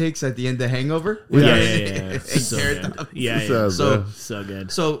the outtakes at the end of Hangover? Yeah. And So Carrot good. Top. Yeah. So, So So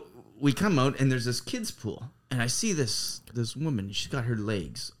good. So we come out and there's this kids pool, and I see this woman. She's got her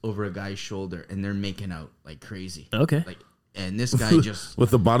legs over a guy's shoulder, and they're making out like crazy. Okay. Like, and this guy just with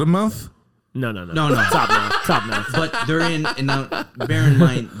the bottom mouth. No. no. Top mouth. Top mouth. But they're in, and now bear in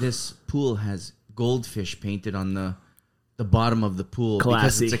mind this pool has goldfish painted on the bottom of the pool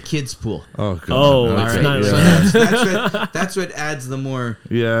Classy. because it's a kids pool. Oh god. Oh, Okay. it's All right, not- so that's what adds the more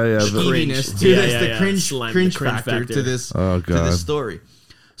Yeah, yeah. The, skeeviness to Yeah, this, yeah, the yeah. cringe, Slime, cringe, the cringe factor, factor. to this Oh, to God. this story.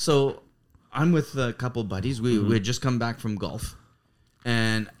 So I'm with a couple buddies. We had just come back from golf,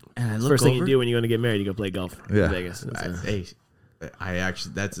 and I look First over. thing you do when you're going to get married, you go play golf Yeah. in Vegas. Hey, I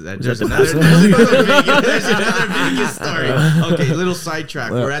actually that's that there's the another, best there's another Vegas story. Okay, little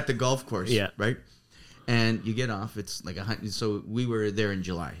sidetrack. We're at the golf course, Yeah. right? And you get off. It's like so we were there in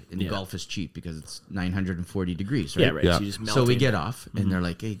July, and Yeah. golf is cheap because it's 940 degrees, right? Yeah, right. Yeah. So, you just So we melting. get off, and they're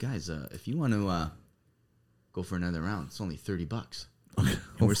like, "Hey guys, if you want to go for another round, it's only $30." And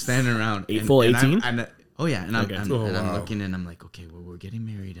we're standing around, Eight and, full and 18? oh yeah, and I'm, Okay. I'm, Oh, and I'm wow. looking, and I'm like, okay, well, we're getting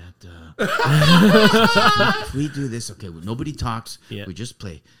married at. If we do this, okay, well, nobody talks. Yeah. We just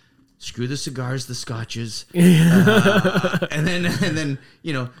play. Screw the cigars, the scotches, and then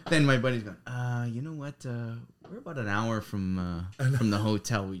then my buddy's going. You know what? We're about an hour from the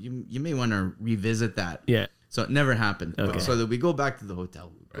hotel. You may want to revisit that. Yeah. So it never happened. Okay. So that we go back to the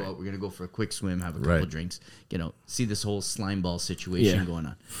hotel. We go out, we're gonna go for a quick swim, have a couple Right. drinks, see this whole slime ball situation Yeah. going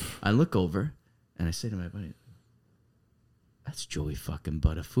on. I look over and I say to my buddy, "That's Joey fucking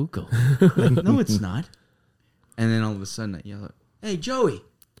Buttafuoco." Like, no, it's not. And then all of a sudden I yell, "Hey, Joey!"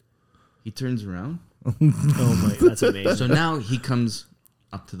 He turns around. Oh my, that's amazing. So now he comes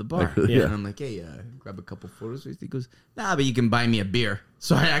up to the bar, Yeah. and I'm like, "Hey, grab a couple photos." He goes, "Nah, but you can buy me a beer."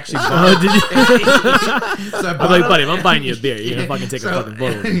 So I actually Oh, bought. did you? So I I'm bought like, him- buddy, if I'm buying you a beer, you're gonna fucking take a So- fucking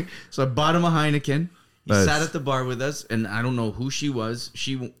photo. So I bought him a Heineken. He Nice. sat at the bar with us, and I don't know who she was.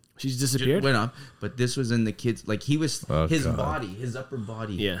 She She's disappeared. went up, but this was in the kids. Like he was, Oh, his God. body, his upper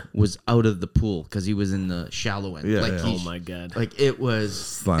body, Yeah. was out of the pool because he was in the shallow end. Yeah, like yeah. he, Oh my god. like it was,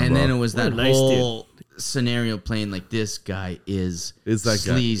 Slime and then ball. it was What a that nice whole scenario playing. Like this guy is Is that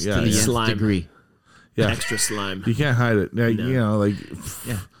guy. sleaze Yeah, to the yeah. nth Slime. degree. Yeah. extra slime. You can't hide it. Yeah, No. you know, like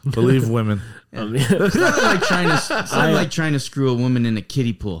Yeah. believe women. It's not like trying to screw a woman in a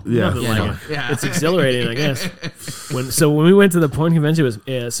kiddie pool. Yeah. Nothing like know. it. Yeah. It's exhilarating, I guess. When we went to the porn convention, it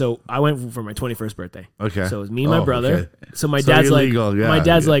was so I went for my 21st birthday. Okay. So it was me and my brother. okay. So my So dad's like, illegal, yeah, my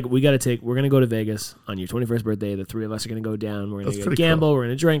dad's yeah. like, we're gonna go to Vegas on your 21st birthday. The three of us are gonna go down. We're That's gonna pretty gamble. cool. We're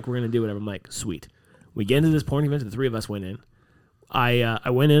gonna drink. We're gonna do whatever. I'm like, sweet. We get into this porn convention. The three of us went in. I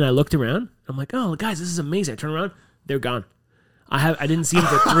went in. I looked around. I'm like, oh guys, this is amazing. I turn around. They're gone. I didn't see him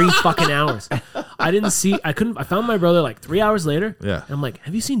for 3 fucking hours. I found my brother like 3 hours later. Yeah. And I'm like,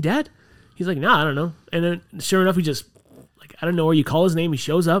 have you seen Dad? He's like, nah, I don't know. And then sure enough, he just like, I don't know where you call his name. He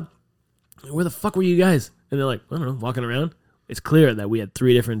shows up. Where the fuck were you guys? And they're like, I don't know, walking around. It's clear that we had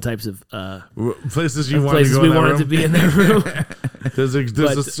 3 different types of Places you wanted places to go we in that wanted room. to be in that room. There's a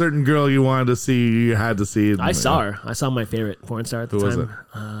But- certain girl you wanted to see. You had to see. I saw her. I saw my favorite porn star at the Who was time.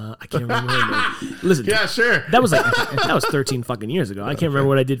 I can't remember her name. Listen, Yeah, sure. that was 13 fucking years ago. I can't remember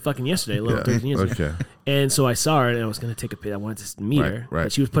what I did fucking yesterday, let alone 13 years ago. Okay. And so I saw her, and I was gonna take a pic. I wanted to meet her, right.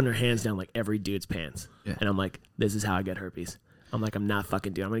 but she was putting her hands down like every dude's pants, Yeah. and I'm like, "This is how I get herpes." I'm like, "I'm not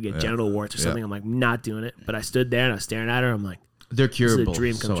fucking doing. I'm gonna get genital warts or Yeah. something." I'm like, "Not doing it." But I stood there and I was staring at her. I'm like, They're curable,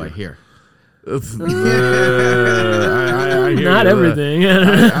 dream come so true. I hear. I hear "Not you, everything."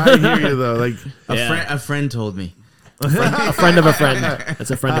 I hear you though. Like A friend told me. A friend of a friend.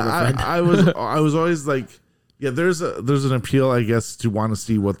 That's a friend of a friend. I was always like, yeah. There's an appeal, I guess, to want to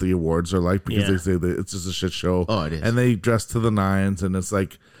see what the awards are like because Yeah. they say that it's just a shit show. Oh, it is. And they dress to the nines, and it's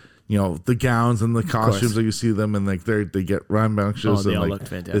like, you know, the gowns and the costumes that you see them, and like they get rambunctious Oh, they and all like look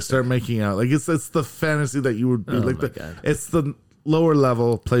fantastic. they start making out. Like it's the fantasy that you would be like. my The, God. it's the lower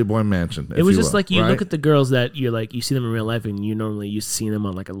level Playboy Mansion. It was just like you right? look at the girls that you're like you see them in real life, and you normally used to see them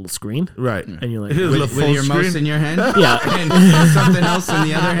on like a little screen, right, and you're like, Here's With, the with full your mouse screen. in your hand? yeah. And something else in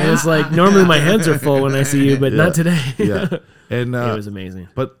the other And hand? it's like normally my hands are full when I see you, but not today. yeah, and It was amazing.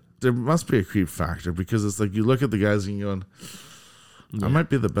 but there must be a creep factor because it's like you look at the guys and you're going, I might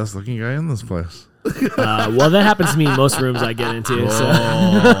be the best looking guy in this place. Well, that happens to me in most rooms I get into. So.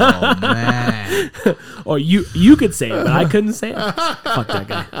 Oh, man. Or you could say it, but I couldn't say it. Fuck that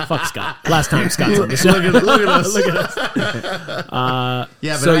guy. Fuck Scott. Last time Scott's on the show. Look at us. Look at us.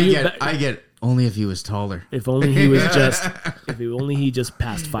 Yeah, but So I get only if he was taller. If only he was just. If he just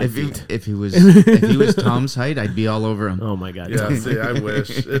passed 5 If feet. he was Tom's height, I'd be all over him. Oh my god. Yeah, see, I wish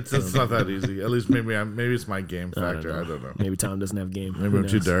it's not that easy. At least maybe it's my game I don't factor. know. I don't know. Maybe Tom doesn't have game. Maybe Who I'm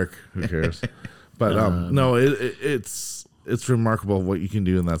too knows? dark. Who cares? But no, it's remarkable what you can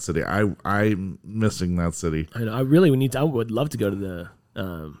do in that city. I'm missing that city. I know. I really need to. I would love to go to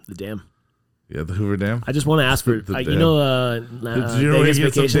the dam. Yeah, the Hoover Dam. I just want to ask for The you dam. know Do you know where Vegas you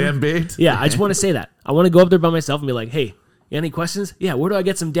get some vacation. damn bait? Yeah, I just want to say that. I want to go up there by myself and be like, hey, you got any questions? Yeah, where do I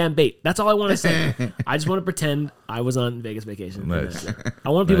get some damn bait? That's all I want to say. I just want to pretend I was on Vegas vacation. Nice. I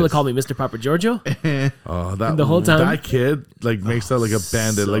want people Nice. to call me Mr. Papa Giorgio. Oh, that The whole time? that kid like makes out like a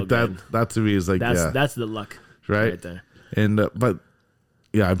bandit. so like that. good. That to me is like That's the luck right there. And but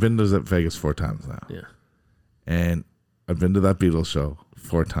yeah, I've been to Vegas 4 times now, Yeah. and I've been to that Beatles show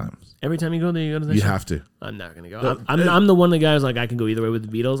 4 times. Every time you go there, you go to the You show? have to. I'm not gonna go. I'm the one of the guys like I can go either way with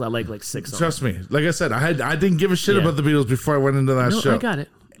the Beatles. I like 6 songs. Trust me. Like I said, I didn't give a shit Yeah. about the Beatles before I went into that No, show. I got it.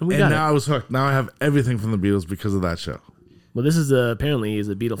 We And got now it. I was hooked. Now I have everything from the Beatles because of that show. Well, this is apparently he's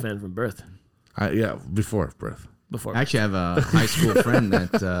a Beatle fan from birth. Before birth. Before. Actually, I have a high school friend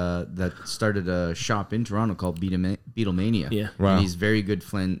that started a shop in Toronto called Beatlemania. Yeah. Wow. And he's very good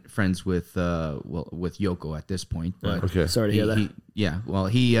friends with with Yoko at this point. But Okay. Sorry to hear that. he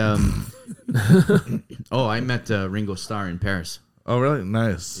I met Ringo Starr in Paris. Oh, really?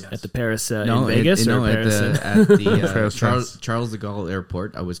 Nice. At the Paris in Vegas or at Paris? the Paris, France. Charles de Gaulle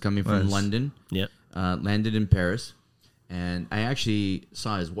Airport. I was coming from Nice. London. Yeah. Landed in Paris, and I actually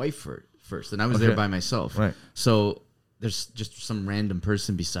saw his wife first, and I was there Okay. by myself. Right. So there's just some random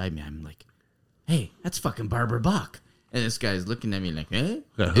person beside me. I'm like, "Hey, that's fucking Barbara Bach," and this guy's looking at me like, "Eh?"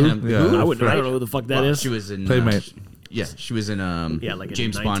 Yeah, And who? I'm, Yeah. I don't know who the fuck that Well, is. She was in Playmate. she was in Yeah, like in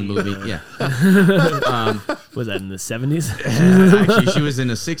James Bond 19. movie. Yeah, Was that in the 70s? actually, she was in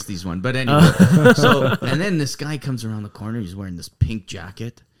a '60s one. But anyway, so and then this guy comes around the corner. He's wearing this pink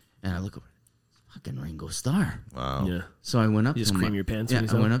jacket, and I look over, fucking Ringo Starr. Wow. Yeah. So I went up You to just him. cream your pants Yeah, when you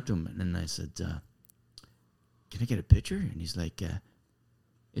I saw went him? up to him and I said, "Can I get a picture?" And he's like,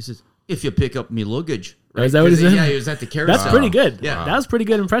 "He says if you pick up me luggage." Oh, is that what he 'Cause, said? Yeah, he was at the carousel. That's pretty good. Yeah. That was a pretty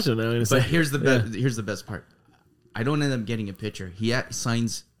good impression. I'm gonna say. But here's the best part. I don't end up getting a picture. He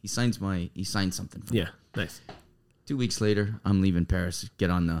signs something. For me. Yeah. Nice. 2 weeks later, I'm leaving Paris. Get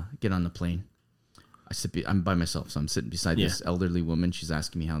on the plane. I'm by myself, so I'm sitting beside this elderly woman. She's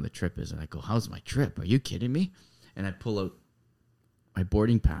asking me how the trip is, and I go, "How's my trip? Are you kidding me?" And I pull out my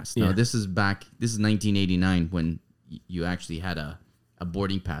boarding pass. Now this is 1989 when you actually had a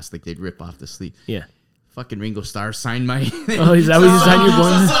boarding pass, like they'd rip off the sleeve. Yeah. Fucking Ringo Starr signed my. Oh, is that what you signed your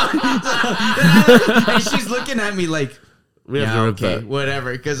boarding? And she's looking at me like, We have to rip that.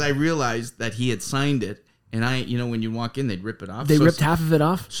 whatever, because I realized that he had signed it, and when you walk in, they'd rip it off. They ripped half of it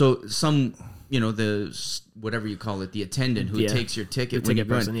off. So some, whatever you call it, the attendant who takes your ticket, when ticket you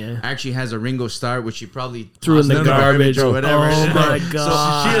go person, in, yeah. actually has a Ringo Star, which she probably Threw in tossed the garbage or whatever. Oh my She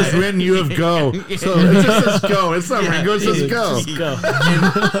god. has written you have go. So it just says go. It's not Ringo, it says go. Go.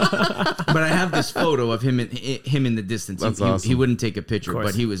 But I have this photo of him in the distance. That's he awesome. wouldn't take a picture, course.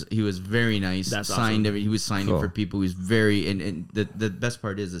 but he was very nice. That's signed awesome. He was signing for people. He was very and the best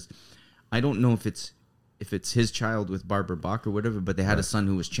part is I don't know if it's his child with Barbara Bach or whatever, but they had a son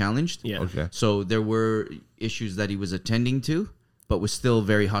who was challenged. Yeah. Okay. So there were issues that he was attending to, but was still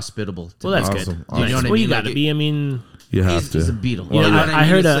very hospitable. To Well, that's Awesome. good. Awesome. You know what I Well, you mean? gotta Like, be. I mean, You have he's a to. Beatle. you know, what I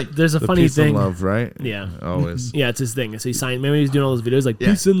heard It's like- there's a The funny peace thing. and love, right? Yeah. Always. Yeah, it's his thing. So he signed. Remember, he was doing all those videos like Yeah.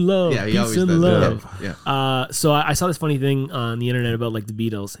 peace and love, Yeah, he peace always and does love. that. Yeah. So I saw this funny thing on the internet about like the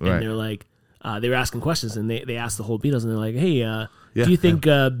Beatles, and Right. they're like, they were asking questions, and they asked the whole Beatles, and they're like, "Hey, Yeah, do you think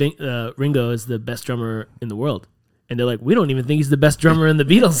Ringo is the best drummer in the world?" And they're like, "We don't even think he's the best drummer in the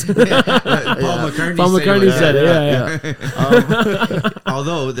Beatles." Paul McCartney, Paul McCartney said it. Yeah.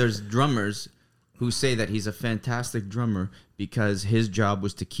 Although there's drummers who say that he's a fantastic drummer because his job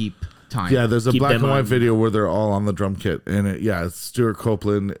was to keep time. Yeah, there's a Keep black them and white on. video where they're all on the drum kit, and it's Stuart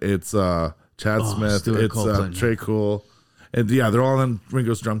Copeland, it's Chad Smith, Stuart it's Copeland. Trey Cool, and they're all on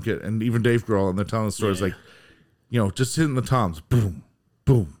Ringo's drum kit, and even Dave Grohl, and they're telling the stories Yeah. like, just hitting the toms, boom,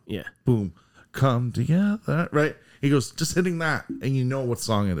 boom, Yeah. boom, come together, right? He goes, just hitting that, and you know what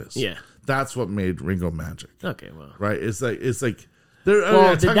song it is. Yeah. That's what made Ringo magic, Okay. Well. right? It's like, they're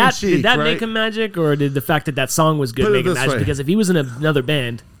Well, did that right? make him magic, or did the fact that song was good Put it make him this magic? way. Because if he was in another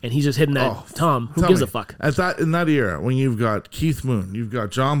band and he's just hitting that tom, who Tell gives me, a fuck? in that era, when you've got Keith Moon, you've got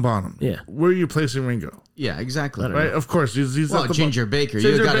John Bonham, Yeah. where are you placing Ringo? Yeah, exactly. Right, of course. He's Well, at the Ginger Baker.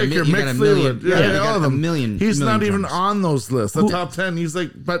 Ginger You got a Baker, you got Mick a million. Fleetwood. Yeah, you all got of a them. million. He's million not even drummers. on those lists. The top 10. He's like,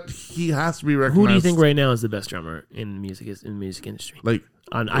 but he has to be recognized. Who do you think right now is the best drummer in the music industry? Like,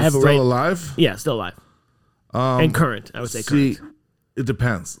 I have it still right. alive? Yeah, still alive and current. I would say See, current. it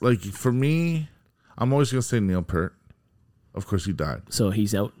depends. Like for me, I'm always gonna say Neil Peart. Of course, he died, So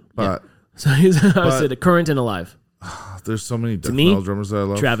he's out. but So he's I would say the current and alive. there's so many death me, metal drummers that I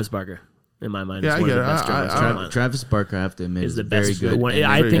love. Travis Barker, in my mind, Yeah, is I one of get the it. best drummers. on the planet. Travis Barker, I have to admit, Is the very best. good. One, And-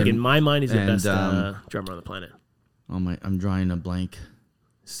 I think and- in my mind he's the and, best drummer on the planet. Oh my! I'm drawing a blank.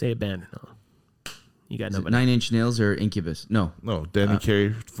 Say a band. No. You got Is it nobody. 9 Inch Nails or Incubus? No, No, Danny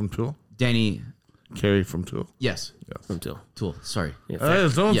Carey from Tool. Danny. Carey from Tool. Yes, From Tool. Tool. Sorry. Yeah, fair.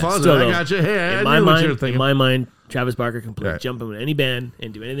 Don't Yes. apologize. Still, I though, got you. Hey, I in my knew what you were mind, thinking. in my mind, Travis Barker can Right. jump in any band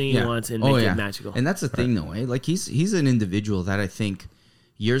and do anything he wants and Oh, make yeah. it magical. And that's the thing, though, eh? Like he's an individual that I think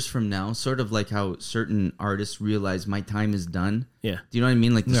years from now, sort of like how certain artists realize my time is done. Yeah. Do you know what I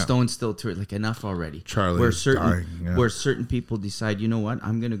mean? Like the Yeah. Stones still tour, like enough already. Charlie where is certain dying, yeah. where certain people decide, you know what,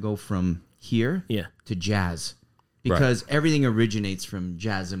 I'm gonna go from here Yeah. to jazz. Because everything originates from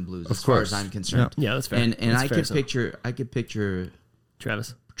jazz and blues, as Of far course. as I'm concerned. Yeah, that's fair. And That's I fair, could so. picture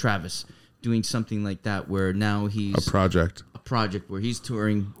Travis. Travis doing something like that, where now he's a project. a project where he's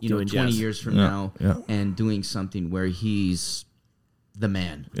touring, Doing 20 jazz. years from Yeah, now, yeah. and doing something where he's the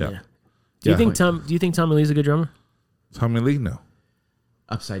man. Yeah. Yeah. Do you think Tommy Lee's a good drummer? Tommy Lee, no.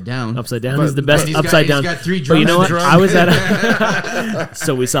 Upside down. Upside down. But- he's the best but he's upside got- down. he's got 3 But you know what? drums. I was at a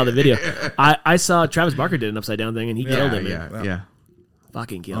so we saw the video. I saw Travis Barker did an upside down thing and he killed it, man. yeah.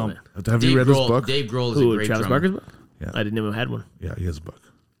 Fucking killed it. Have you read his book? Dave Grohl is a Who, great Travis drummer. Barker's book? Yeah. I didn't know he had one. Yeah, he has a book.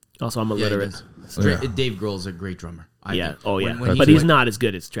 Also, I'm Yeah, he illiterate. does. Yeah. Dave Grohl is a great drummer. I Yeah. think. Oh, yeah. When But he- he's not as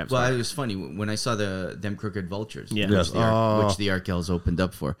good as Travis Well, Barker. it was funny when I saw them Crooked Vultures. Yeah. Yes. Which the Arkells opened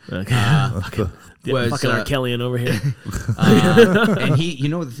up for. Okay. was, fucking R. Kelly over here. And he,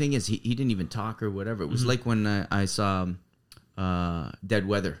 the thing is, he didn't even talk or whatever. It was like when I saw Dead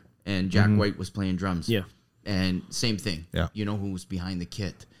Weather and Jack White was playing drums. Yeah. And same thing. Yeah. You know who was behind the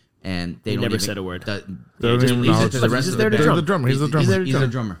kit. And they He don't never even, said a word. They Yeah, don't just even leaves it acknowledge to the the rest he's of there the to band. drum. He's a drummer. He's a drummer. He's a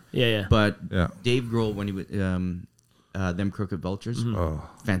drummer. Yeah, yeah. But Yeah. Dave Grohl, when he was them Crooked Vultures, Oh,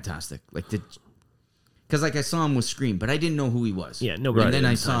 fantastic. Because I saw him with Scream, but I didn't know who he was. Yeah, nobody And did then at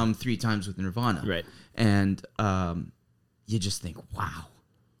I the saw time. him 3 times with Nirvana. Right. And you just think, wow.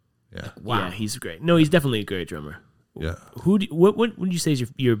 yeah. Wow. Yeah, he's great. No, he's definitely a great drummer. Yeah. What would you say is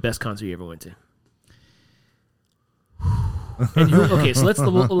your best concert you ever went to? And okay, so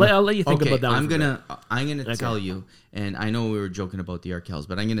I'll let you think about that. I'm one gonna tell you, and I know we were joking about the Arkells,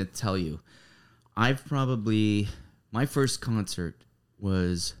 but I'm gonna tell you, my first concert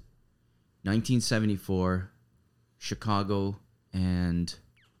was 1974, Chicago and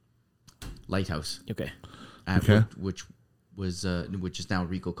Lighthouse. Okay. Which is now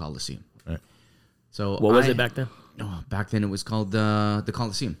Ricoh Coliseum. Right. So What was it back then? Oh, back then it was called the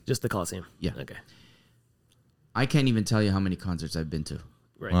Coliseum. Just the Coliseum. Yeah. Okay. I can't even tell you how many concerts I've been to,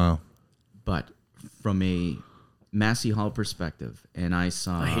 Right. Wow. but from a Massey Hall perspective, and I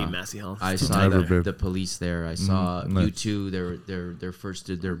hate Massey Hall. I saw Never been. the Police there. I saw nice. U2. Their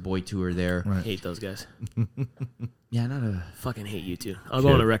first their boy tour there. Right. Hate those guys. Yeah, not a. Fucking hate you too. I'll go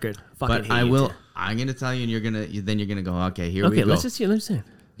on a record. Fucking But hate I you will. too. I'm gonna tell you, and you're gonna go. Okay, here we Okay, go. let's just see.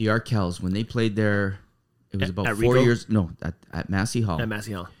 The Arkells, when they played there, it was about at 4 Ricoh? years. No, at Massey Hall. At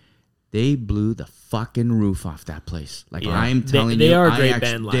Massey Hall. They blew the fucking roof off that place. Like Yeah. I'm telling They you, are a I great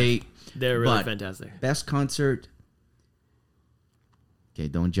actually- band live. They're really but fantastic. Best concert. Okay,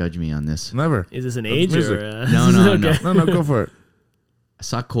 don't judge me on this. Never. Is this an That's age music. or? No. No, go for it. I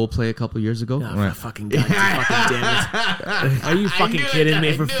saw Coldplay a couple years ago. Oh, Right. fucking god, fucking damn it! Are you fucking kidding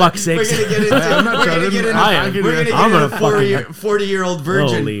me? For fuck's sake! We're gonna get into, I'm not we're gonna judging. get into, I am. we're gonna get I'm into gonna a fucking- 40-year-old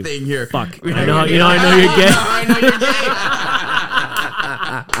virgin Holy thing here. fuck! I know you're gay. I know you're gay.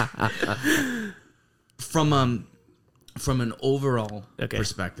 From an overall Okay.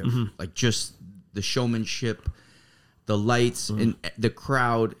 perspective, like just the showmanship, the lights, and the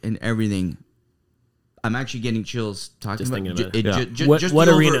crowd, and everything. I'm actually getting chills talking Just about thinking about it. ju- What- just what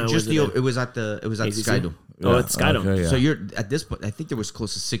the arena was just it the in? it was at the ACC? Skydome. Oh, it's Skydome. Okay, yeah. So you're at this point. I think there was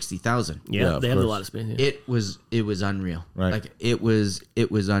close to 60,000. Yeah, Yeah, of they have a course. lot of space. Yeah. It was unreal. Right. Like it was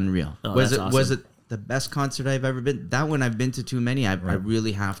unreal. Oh, was that's it was awesome. it the best concert I've ever been? That one I've been to too many. I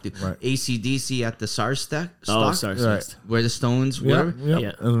really have to. Right. AC/DC at the SARS stock, Oh, sorry. Right. where the Stones Yeah, were.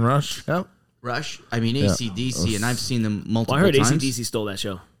 yeah. And Rush. Yep. Rush. I mean AC/DC, and I've seen them multiple Well, I heard times. AC/DC stole that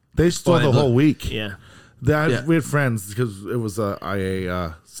show. They stole the whole week. Yeah, Yeah. We had friends because it was a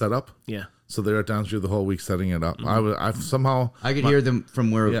IA setup. yeah. So they were down through the whole week setting it up. I somehow I could hear them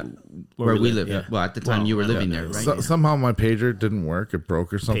from where Yeah. where we live, live. yeah. Well, at the time Well, you were yeah, living yeah. there, right? somehow my pager didn't work. It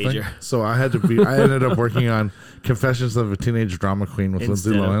broke or something. Pager. So I had to be. I ended up working on Confessions of a Teenage Drama Queen with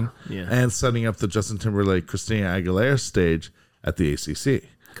Lindsay Instead of- Lohan, yeah. and setting up the Justin Timberlake Christina Aguilera stage at the ACC.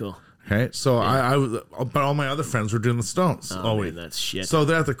 Cool. Okay, so I was, but all my other friends were doing the Stones. Oh, wait, man, that's shit. So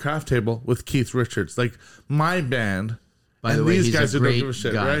they're at the craft table with Keith Richards, like my band. By the and way, these he's guys a who don't great give a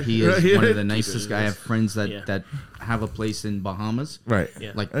shit, guy. right? He is Right? one of the nicest guys. I have friends that, Yeah. that have a place in Bahamas. Right.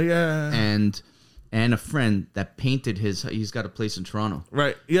 Yeah. Like Yeah. and a friend that painted he's got a place in Toronto.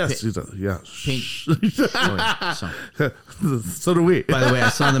 Right. Yes. Yeah. Paint. So, So do we. by the way, I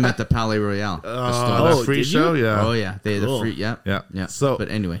saw them at the Palais Royale. the Oh, Stones. that free did show. you? Yeah. Oh yeah, they had the Cool. free. Yeah, Yeah. yeah. So- but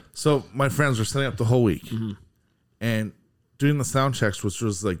anyway, So my friends were setting up the whole week, and doing the sound checks, which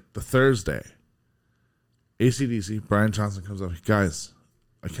was like the Thursday. AC/DC, Brian Johnson comes up, guys,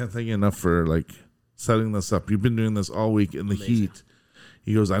 I can't thank you enough for like setting this up. You've been doing this all week in the heat.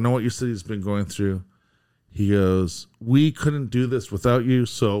 He goes, I know what your city's been going through. He goes, we couldn't do this without you,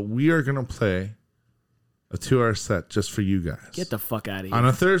 so we are gonna play a 2-hour set just for you guys Get the fuck out of here. on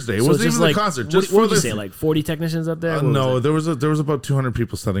a Thursday. It So wasn't it's even just the concert, what, just what for did you the say? Like 40 technicians up there? What was no, it? there was about 200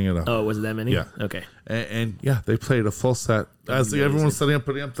 people setting it up. Oh, was it that many? Yeah. Okay. And yeah, they played a full set as everyone's setting up,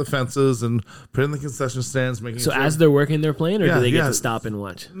 putting up the fences and putting the concession stands, making So sure. as they're working, they're playing, or Yeah, do they get yeah. to stop and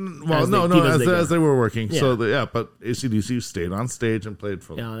watch? well, as no, they- no, as they go. as they were working. Yeah. So but AC/DC stayed on stage and played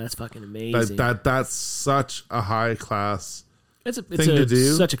for them. Oh, that's fucking amazing. That's such a high class. It's thing to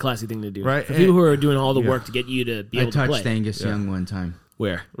do. such a classy thing to do. Right, For people and- who are doing all the yeah. work to get you to be I able to touched play. Angus Young one time.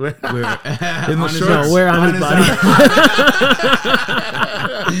 Where? Where In the on his- shorts. No, where on his body?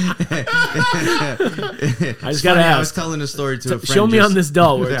 I just gotta Funny, I was ask. telling a story to a friend. Show me just- on this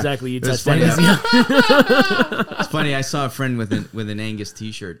doll where Yeah. exactly you It's touched funny. Angus Young. It's funny. I saw a friend with an Angus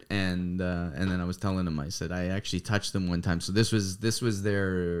T-shirt, and then I was telling him. I said I actually touched them one time. So this was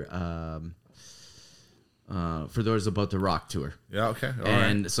their for those about the Rock tour, Yeah, okay. All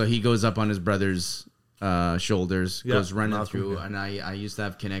and so he goes up on his brother's shoulders, Yeah, goes running Malcolm, through, yeah. and I used to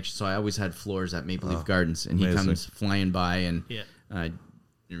have connections, so I always had floors at Maple Leaf Gardens, and amazing. he comes flying by and Yeah.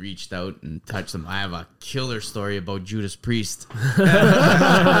 reached out and touched them. I have a killer story about Judas Priest.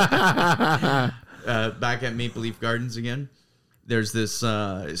 Back at Maple Leaf Gardens again. There's this.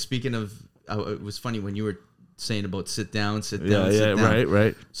 Speaking of, it was funny when you were saying about sit down, sit down, sit down.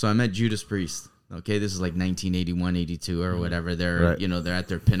 right. So I met Judas Priest. Okay, this is like 1981, 82 or whatever. They're Right. they're at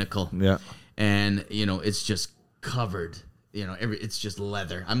their pinnacle. Yeah. And it's just covered you know, it's just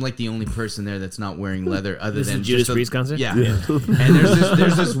leather. I'm like the only person there that's not wearing leather other This is than a Judas just Priest concert? Yeah. And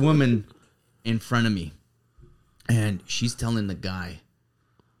there's this woman in front of me, and she's telling the guy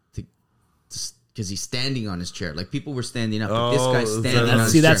to because he's standing on his chair. Like people were standing up, but this guy's standing on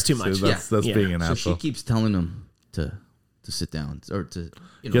his chair. that's too much. That's being an So asshole. she keeps telling him to sit down or to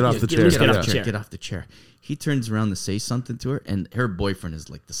Get off the chair. Get off Yeah. the chair. Get off the chair. He turns around to say something to her, and her boyfriend is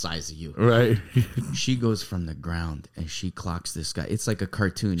like the size of you. Right. She goes from the ground and she clocks this guy. It's like a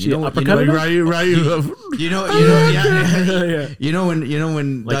cartoon. She You know what? You uppercutted know, him? Right. yeah. You know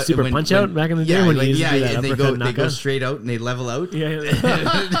when Like Super Punch Out back in the day yeah, when you like, used to yeah, do that yeah, they uppercut go knockout? straight out and they level out. Yeah,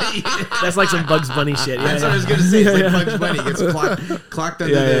 that's like some Bugs Bunny shit. Yeah, That's what I was gonna say. It's like Bugs Bunny gets clocked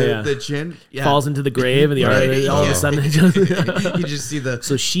under the chin. Yeah. Falls into the grave, and Right. all of a sudden, it just You just see the.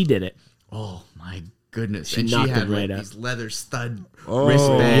 so she did it. Oh my goodness! She and she knocked had him right like out. these leather stud Oh,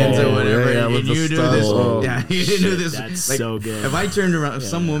 wristbands yeah, or whatever. yeah, and with the you knew studs. this. Oh, yeah, you shit, knew this. that's like, so good. If I turned around, if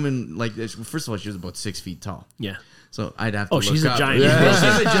some woman like this, well, first of all, she was about 6 feet tall. Yeah. So I'd have to. Oh, look she's a up. giant. Yeah, Yeah.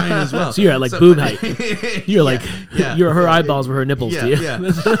 she's a giant as well. So you're at like boob height. You're like, yeah. her eyeballs were her nipples yeah, to you.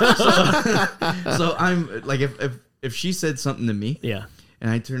 yeah. So I'm like, if she said something to me, Yeah. and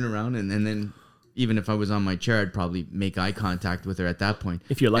I turn around and then. Even if I was on my chair, I'd probably make eye contact with her at that point.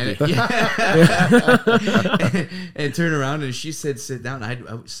 If you're lucky. And turn around, and she said, "Sit down." I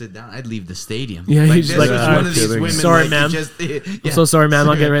would sit down. I'd leave the stadium. Yeah, like, he's just this like, was "I'm one of these kidding." women. Sorry, like, ma'am. Just, I'm so sorry, ma'am.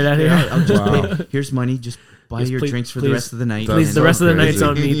 I'll get right out of here. I'll just Wow. here's money. Just buy Yes, your please- drinks for please. the rest of the night. That's Please, the rest of the crazy. night's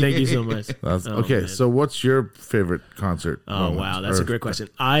on me. Thank you so much. That's, Oh, okay, man. so what's your favorite concert? Oh moment? wow, that's Or- a great question.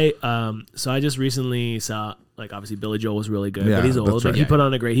 I just recently saw, like, obviously Billy Joel was really good, Yeah, but he's that's old. But right. he put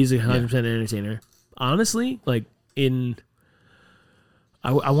on a great. He's a 100% entertainer. Honestly, like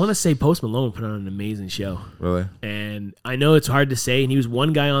I want to say Post Malone put on an amazing show, Really? and I know it's hard to say. And he was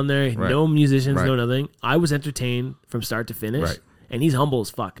one guy on there, Right. no musicians, Right. no nothing. I was entertained from start to finish. Right. And he's humble as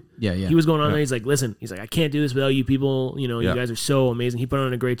fuck. Yeah, yeah. He was going on Yeah. there. He's like, listen, he's like, I can't do this without you people. You know, Yeah. you guys are so amazing. He put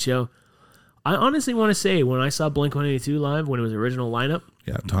on a great show. I honestly want to say when I saw Blink-182 live, when it was original lineup,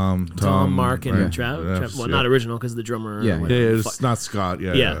 Yeah, Tom, Mark, and right. Trav. Yes, Well, yeah. not original because the drummer. Yeah, Yeah, whatever. it's not Scott.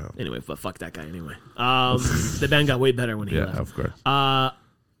 Yeah, Yeah. yeah, Anyway, but fuck that guy. Anyway, the band got way better when he yeah, left. of course.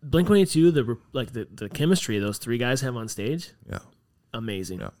 Blink-182, the chemistry those three guys have on stage, Yeah,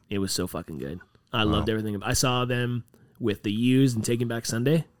 amazing. Yeah. It was so fucking good. I loved everything. I saw them with the Used and Taking Back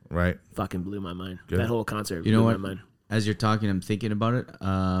Sunday. right. Fucking blew my mind. Good. That whole concert You know blew what? my mind. As you're talking, I'm thinking about it.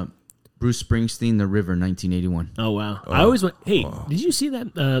 Bruce Springsteen, The River, 1981. Oh wow! I always went. Hey, did you see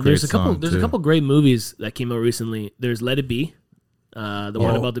that? There's a couple. song, There's a too. couple great movies that came out recently. There's Let It Be, the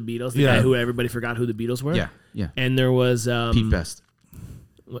one about the Beatles, the yeah. guy who everybody forgot who the Beatles were. Yeah, yeah. And there was Pete Best.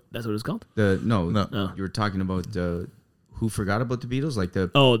 that's what it's called. No. Oh. You were talking about who forgot about the Beatles, like the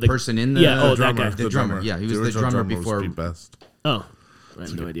The person in the yeah. Oh, that guy. the drummer. Yeah, he was the original drummer was before. Pete Best. Oh, I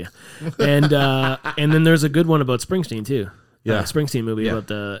have no idea. And then there's a good one about Springsteen too. Yeah. Springsteen movie Yeah. about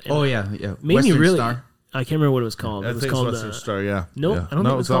the. Oh yeah, yeah. made me Western really. Star. I can't remember what it was called. I It was think called. it's Western Star. Yeah. No, yeah. I don't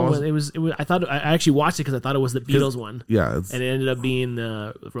think it was that called. wasn't- It was. I thought I actually watched it because I thought it was the Beatles one, Yeah, it's, and it ended up being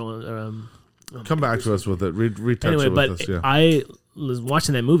come back to us with it. Retouch anyway, it with but us. Yeah, I was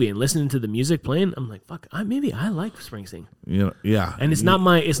watching that movie and listening to the music playing. I'm like, fuck, maybe I like Springsteen, you know, yeah. and it's not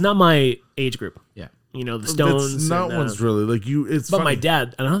my age group. Yeah. You know, the Stones. It's not and, one's really like you. It's but funny. my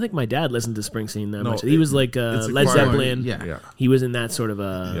dad, and I don't think my dad listened to Springsteen that No, much. He was like it's Led acquired. Zeppelin. Yeah. Yeah, He was in that sort of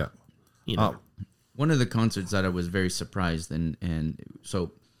a. yeah. You know. One of the concerts that I was very surprised and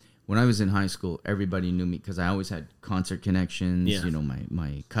so when I was in high school, everybody knew me because I always had concert connections. Yeah. You know,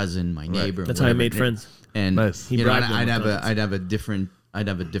 my cousin, my neighbor. That's how I whatever. made friends. And Nice. He you know, bribed them I'd with have concerts. I'd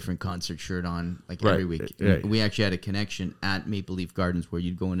have a different concert shirt on like Right, every week. right. We actually had a connection at Maple Leaf Gardens where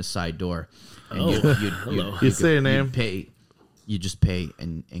you'd go in a side door and Oh, hello. You say a name? You'd pay. You just pay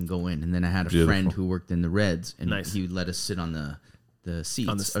and go in. And then I had a Beautiful. friend who worked in the Reds, and Nice. he would let us sit on the seats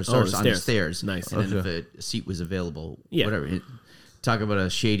On the- or oh, sorry, the on the stairs. stairs. Nice. And then Okay. if a seat was available, Yeah. whatever. Talk about a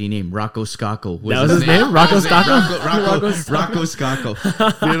shady name, Rocco Scacco. That was his name? Rocco Scacco? Rocco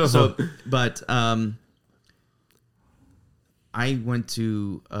Scacco. Beautiful. So, but I went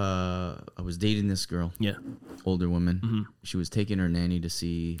to I was dating this girl, Yeah. older woman. Mm-hmm. She was taking her nanny to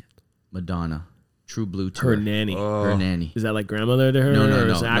see Madonna, True Blue tour. Her nanny. Her nanny. Is that like grandmother to her? No, or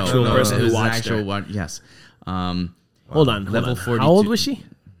is it actual person It who was an watched actual her? one. Yes. Hold on. Level 42. How old was she?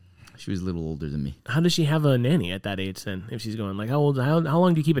 She was a little older than me. How does she have a nanny at that age then? If she's going, like, how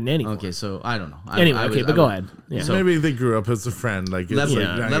long do you keep a nanny for? Okay, so I don't know. Anyway, okay, but go ahead. Yeah. So- Maybe they grew up as a friend. Like it's Level, like,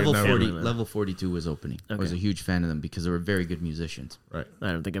 Yeah. now level you're never- 40, man. level 42 was opening. I was a Okay. huge fan of them because they were very good musicians. Right.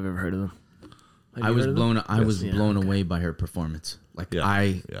 I don't think I've ever heard of them. Have I you was heard of them? blown. I was Yeah, blown away by her performance. Like Yeah,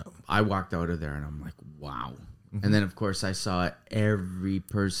 I yeah. walked out of there and I'm like, wow. And then, of course, I saw every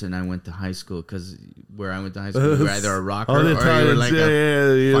person I went to high school, because where I went to high school, you were either a rocker or you were like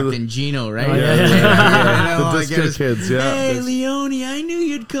a fucking Gino, right? Oh, yeah. The disco kids, yeah. Hey, Leone, I knew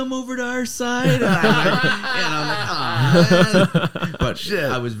you'd come over to our side. And I'm like, oh, but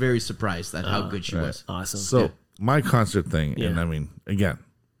I was very surprised at how good she was. Awesome. So my concert thing, and Yeah. I mean, again,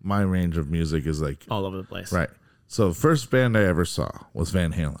 my range of music is like, all over the place. right. So the first band I ever saw was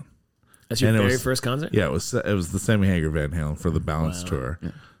Van Halen. That's your And it very was- first concert? Yeah, it was the Sammy Hagar Van Halen for the Balance tour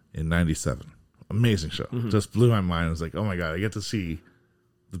in '97. Amazing show. Just blew my mind. I was like, oh my God, I get to see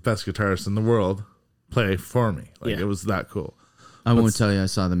the best guitarist in the world play for me. Like, Yeah. it was that cool. I won't tell you I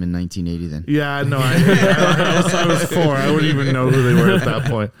saw them in 1980 then. Yeah, no, I was 4. I wouldn't even know who they were at that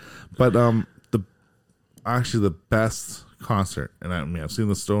point. But the best concert, and I mean, I've seen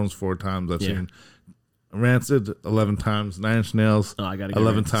the Stones 4 times. I've seen Rancid 11 times, Nine Inch Nails Oh, I got to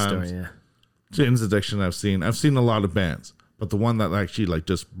 11 the times. story, yeah. Jane's Addiction I've seen a lot of bands, but the one that actually like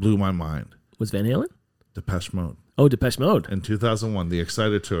just blew my mind, Was Van Halen? Depeche Mode Oh, Depeche Mode. in 2001, the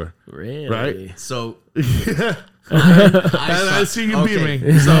Excited tour. Really? Right? So I see you beaming.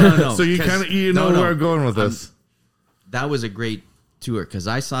 No. So you 'cause- kind of know where I'm going with this. that was a great tour, because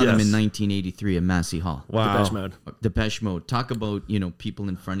I saw them Yes. in 1983 at Massey Hall. Wow. Depeche Mode. Depeche Mode. Talk about, people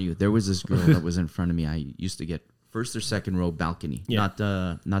in front of you. There was this girl that was in front of me. I used to get first or second row balcony, Yeah.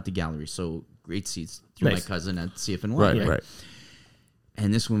 not the gallery. So great seats through Nice. my cousin at CFNY. Right, right.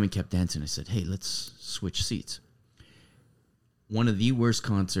 And this woman kept dancing. I said, "Hey, let's switch seats." One of the worst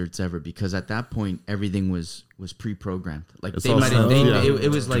concerts ever, because at that point everything was pre-programmed. Like It's they all might have, sound, yeah. it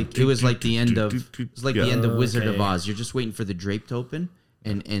was like the end of the end of Wizard of Okay. Oz. You're just waiting for the drape to open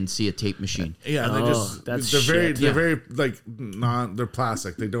and see a tape machine. Yeah, they Oh, just that's they're shit. very like they're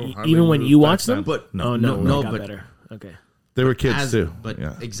plastic. They don't hardly Even when move you back watch them? then. But Oh, no. no, it got but better. Okay. They were kids too. But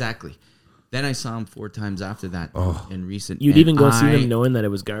yeah. exactly. Then I saw him 4 times after that in recent. You'd and even go see I- them knowing that it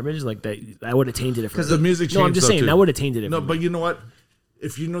was garbage? Like, that would have tainted it for 'Cause me. the music No, I'm changed, just though, saying, too. that would have tainted it No, for but me. you know what?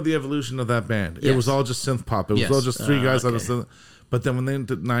 If you know the evolution of that band, it Yes. was all just synth pop. It was Yes. all just 3 guys on a okay. synth. But then when they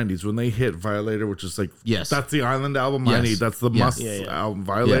into the 90s, when they hit Violator, which is like, Yes. that's the Island album I Yes. need. That's the Yes. must Yeah, yeah. album.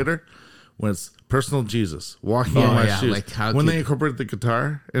 Violator, when it's Personal Jesus, Walking in Oh, My yeah, Shoes. like how when could- they incorporate the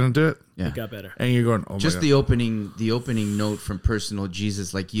guitar into it, Yeah. It got better. and you're going, oh my Just God. the opening note from Personal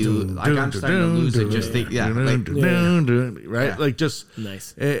Jesus, like you, like I'm starting to lose it. Just think, yeah, like, right? Yeah. Like just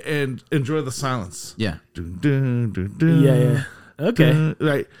Nice. and enjoy the silence. yeah. Yeah, yeah. Okay.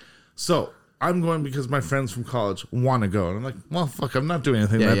 Right. So I'm going because my friends from college want to go. And I'm like, well, fuck, I'm not doing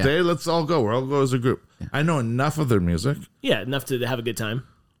anything Yeah, that yeah. day. Let's all go. We'll all go as a group. I know enough of their music. Yeah, enough to have a good time.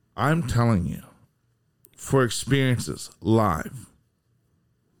 I'm telling you, for experiences live,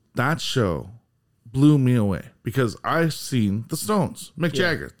 that show blew me away because I've seen the Stones, Mick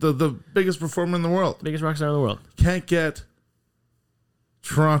Jagger, the biggest performer in the world. Biggest rock star in the world. Can't get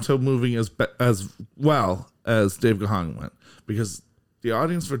Toronto moving as well as Dave Gahan went because the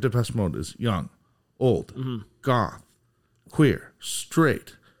audience for Depeche Mode is young, old, goth, queer,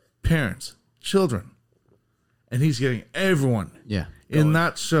 straight, parents, children, and he's getting everyone Yeah. in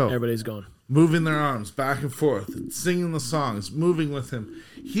that show Everybody's going. moving their arms back and forth, singing the songs, moving with him.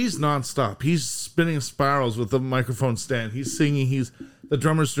 He's nonstop. He's spinning spirals with the microphone stand. He's singing. The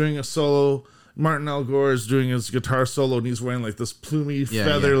drummer's doing a solo. Martin Al Gore is doing his guitar solo, and he's wearing like this plumy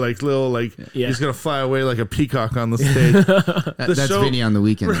feather, yeah. like little, like Yeah. he's gonna fly away like a peacock on the stage. That's show- Vinny on the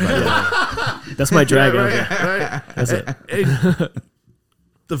weekends, by the way. That's my drag. right. That's it.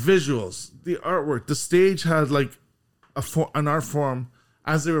 The visuals, the artwork, the stage had like an art form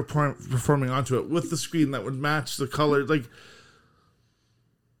as they were performing onto it with the screen that would match the color. Like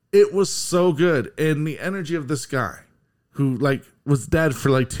it was so good, and the energy of this guy who like was dead for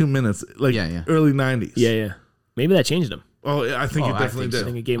like 2 minutes, like Yeah. early 90s. Yeah, yeah. Maybe that changed him. Oh, I think it I definitely think did. I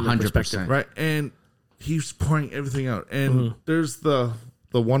think it gave him a 100%. perspective. Right, and he's pouring everything out. And there's the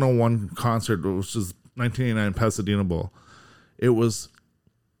 101 concert, which is 1989 Pasadena Bowl. It was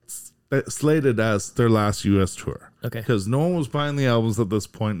slated as their last U.S. tour. Okay. Because no one was buying the albums at this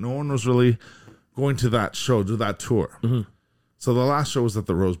point. No one was really going to that show, to that tour. So the last show was at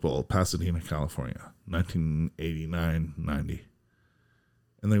the Rose Bowl, Pasadena, California, 1989-90.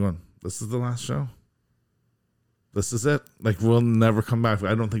 And they're going, this is the last show? This is it? Like, we'll never come back.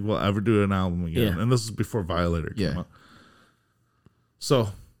 I don't think we'll ever do an album again. Yeah. And this is before Violator came Yeah. out. So,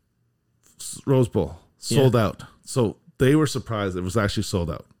 Rose Bowl, sold out. So, they were surprised it was actually sold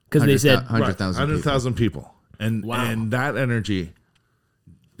out. Because they said, 100,000 100,000 people. And Wow. and that energy,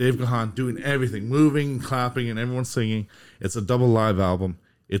 Dave Gahan doing everything, moving, clapping, and everyone singing. It's a double live album.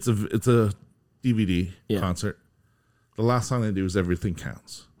 It's a DVD Yeah. concert. The last song they do is Everything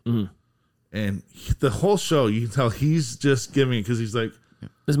Counts. And the whole show, you can tell he's just giving it because he's like,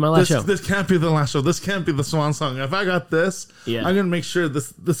 This is my last show. this can't be the last show. This can't be the swan song. If I got this, Yeah. I'm gonna make sure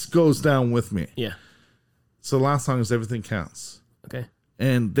this goes down with me. Yeah. So the last song is Everything Counts. Okay.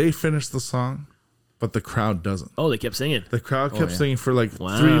 And they finished the song, but the crowd doesn't. Oh, they kept singing. The crowd kept singing for like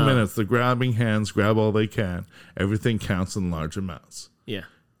Wow. 3 minutes. They're grabbing hands, grab all they can. Everything counts in large amounts. Yeah.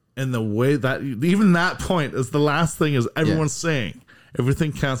 And the way that, even that point is the last thing is everyone's saying,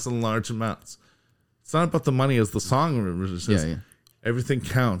 everything counts in large amounts. It's not about the money as the song. It's just, everything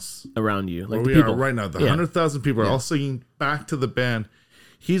counts. Around you. Where Like we the people. are right now. The 100,000 people are all singing back to the band.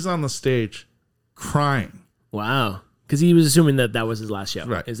 He's on the stage crying. Wow. Because he was assuming that was his last show.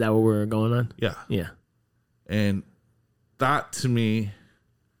 Right. Is that what we're going on? Yeah. Yeah. And that to me,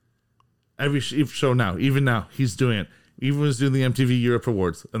 every show now, even now, he's doing it. Even when he's doing the MTV Europe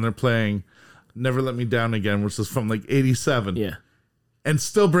Awards and they're playing Never Let Me Down Again, which is from like 87. Yeah. And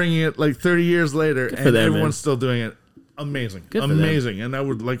still bringing it like 30 years later and them, everyone's man. still doing it. Amazing. Good for Amazing. And I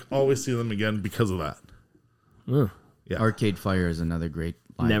would like always see them again because of that. Oh. Yeah. Arcade Fire is another great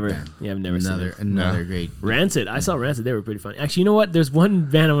live Never. band. Yeah, I've never seen it. Another great. Rancid. I saw Rancid. They were pretty funny. Actually, you know what? There's one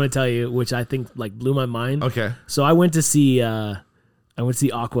band I want to tell you, which I think like blew my mind. Okay. So I went to see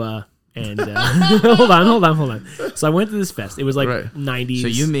Aqua and hold on. So I went to this fest. It was like Right. 90s. So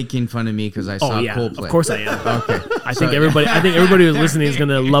you making fun of me because I saw Oh yeah, Coldplay? of course I am. Okay. I think everybody who's listening is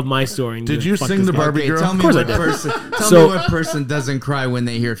gonna love my story. and Did go, you "Fuck sing this the guy." Barbie Okay, Girl? tell me course I what did. person. Tell So- me what person doesn't cry when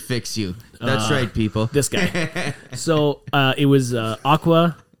they hear "Fix You." That's right, people. This guy. So it was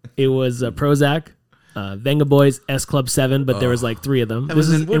Aqua, it was Prozac, Venga Boys, S Club 7, but there was like 3 of them. This was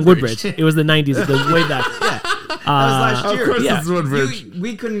is in in Woodbridge. Woodbridge. It was the 90s. It goes way back. That was last Of year. course Yeah. it's Woodbridge.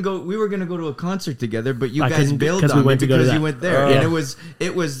 We couldn't go. We were going to go to a concert together, but you I guys couldn't bailed 'cause we on me went to go to because that. you went there, Yeah. and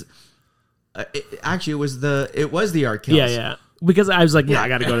it was. Actually, it was the Arkells. Yeah. Because I was like, I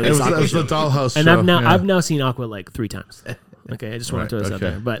got to go to It this was, Aqua it was show. the Dollhouse And show. I've now seen Aqua like 3 times. Okay, I just want to throw this out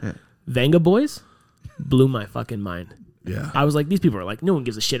okay. there. But Venga Boys blew my fucking mind. Yeah. I was like, these people are like, no one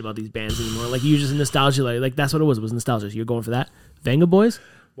gives a shit about these bands anymore. Like, you're just nostalgia. Like that's what it was nostalgia. So you're going for that. Venga Boys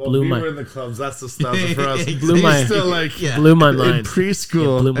blew we my were in the clubs. That's nostalgia for us. Blew my- He's still like blew my in mind.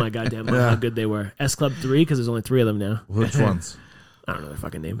 preschool. Blew my goddamn mind how good they were. S Club 3 because there's only 3 of them now. Which ones? I don't know their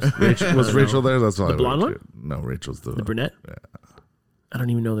fucking names. Was Rachel there? That's all. The blonde one? No, Rachel's the Brunette. I don't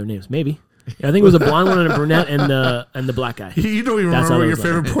even know their names. Maybe. Yeah, I think it was a blonde one and a brunette and the black guy. You don't even That's how remember what it your was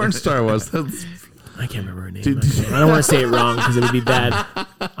favorite porn star was. That's, I can't remember her name. I don't want to say it wrong because it would be bad.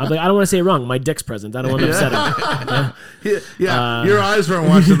 I'm like, I don't want to say it wrong. My dick's present. I don't want to upset him. your eyes weren't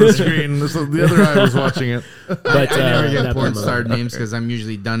watching the screen. So the other eye was watching it. But I never that get porn blew my star mind. names because I'm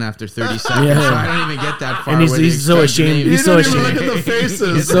usually done after 30 seconds. Yeah. So I don't even get that far. And where he's they so extract ashamed. names. He's so You don't even ashamed. look at the He's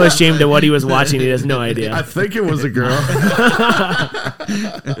faces. so ashamed of what he was watching. He has no I idea. think it was a girl.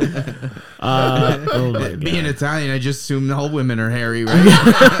 Oh my Being god. Italian, I just assume all women are hairy, right?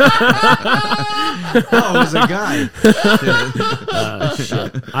 Oh, it was a guy.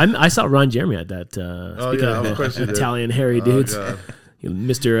 Shit. I saw Ron Jeremy at that. Speaking yeah, of of course you did. Italian hairy dudes. God.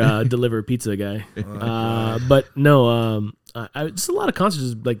 Mr. Deliver Pizza guy. But no, just a lot of concerts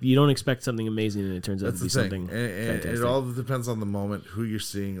is like you don't expect something amazing and it turns out That's to be the thing. something And fantastic. it all depends on the moment, who you're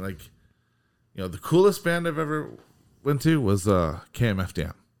seeing. Like, the coolest band I've ever went to was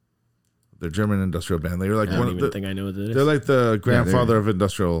KMFDM. The German industrial band. They were like I one don't of even the. think I know what it They're is. like the grandfather of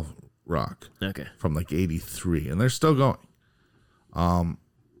industrial rock Okay. from like '83, and they're still going. And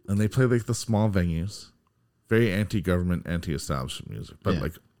they play like the small venues, very anti-government, anti-establishment music, but Yeah.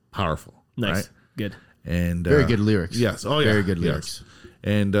 like powerful. Nice. Right? Good. And Very good lyrics. Yes. Oh yeah. Very good Yes. lyrics.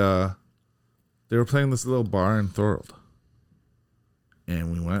 And they were playing this little bar in Thorold,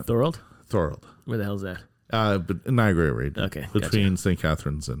 and we went Thorold? Thorold, Where the hell's that? but in Niagara region, Okay, between St.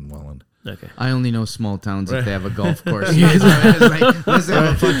 Catharines and Welland. Okay. I only know small towns if they have a golf course. Yeah. It's like, unless they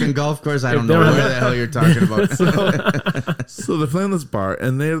have a fucking golf course, I don't know don't where have- the hell you're talking about. So they're playing this bar,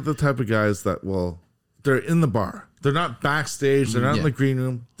 and they're the type of guys that they're in the bar. They're not backstage. They're not in Yeah. the green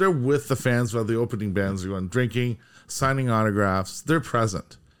room. They're with the fans while the opening bands are going, drinking, signing autographs. They're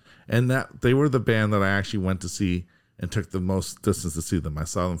present. And that they were the band that I actually went to see and took the most distance to see them. I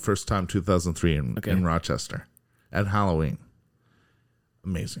saw them first time 2003 in Rochester at Halloween.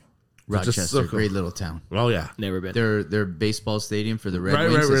 Amazing. They're just Rochester, so cool. great little town. Oh, yeah. Never been. Their baseball stadium for the Red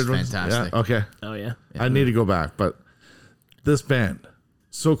Wings is Red Wings. fantastic. Yeah, okay. Oh yeah. I need to go back, but this band,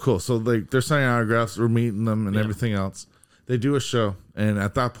 so cool. So they're signing autographs, we're meeting them, and everything else. They do a show, and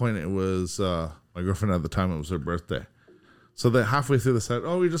at that point, it was my girlfriend at the time. It was her birthday, so that halfway through the set,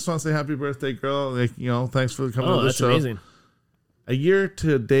 we just want to say happy birthday, girl. Like thanks for coming Oh, to the that's show. amazing. A year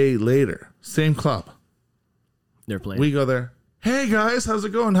to a day later, same club. They're playing. We go there, hey guys, how's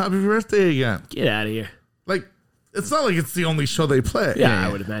it going? Happy birthday again. Get out of here. Like, it's not like it's the only show they play. Yeah,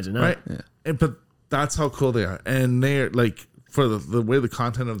 I would imagine not. Right? Yeah. But that's how cool they are. And they're like, for the way the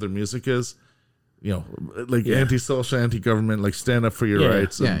content of their music is, you know, like anti-social, anti-government, like stand up for your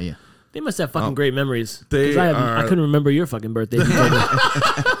rights. Yeah, and, yeah. They must have fucking great memories. They I couldn't remember your fucking birthday.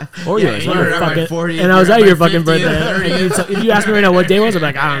 Or yours. you were at my 40th, And I was you're at at your my fucking 50th, birthday. If you ask me right now what day was, I'm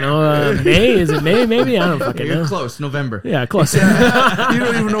like, I don't know. May? Is it May? Maybe? I don't fucking You're know. close, November. Yeah, close. you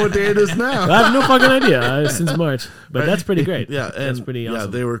don't even know what day it is now. I have no fucking idea since March. But that's pretty great. Yeah, and that's pretty awesome. Yeah,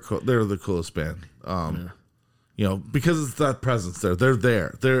 they were cool. They're the coolest band. You know, because it's that presence there. They're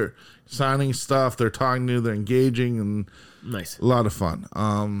there. They're signing stuff. They're talking to you. They're engaging, and Nice. a lot of fun.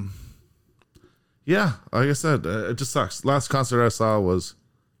 Yeah, like I said, it just sucks. Last concert I saw was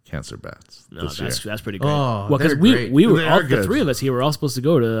Cancer Bats. No, this year. that's pretty great. Oh, well, because they're we great. were They all are the good. three of us here were all supposed to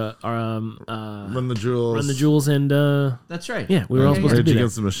go to our Run the Jewels. Run the Jewels and That's right. yeah, we were all supposed to Rage be there,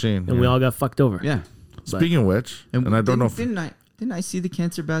 Against the Machine. and we all got fucked over. Yeah. Speaking of which, and I don't know if Didn't I see the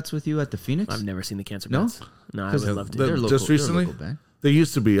Cancer Bats with you at the Phoenix? I've never seen the Cancer No? Bats. No, I would love to. the- They're local, just they're a recently? local band. they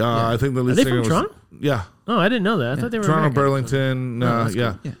used to be. I think the lead they singer from was, Toronto? Yeah, Oh, I didn't know that. I thought they were Toronto, American. Burlington. that's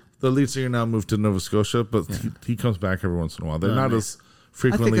Yeah. cool. Yeah. The lead singer now moved to Nova Scotia, but he comes back every once in a while. They're not nice. as I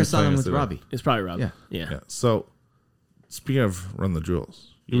frequently. think I saw playing them as with they were. Robbie. It's probably Rob. Yeah. Yeah. Yeah. So, speaking of Run the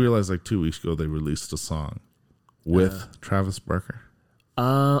Jewels, you realize like 2 weeks ago they released a song with Travis Barker.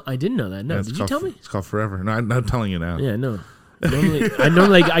 I didn't know that. No, Yeah, it's did you called- tell me? It's called Forever. No, I'm not telling you now. Yeah, no.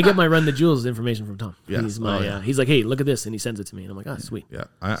 Normally I get my Run the Jewels information from Tom. Yeah. He's my Oh, yeah. he's like, hey, look at this, and he sends it to me, and I'm like, oh, sweet. Yeah.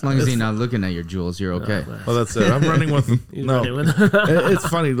 As long as he's not looking at your jewels, you're okay. Well, that's it. I'm running with. He's no, running with- it's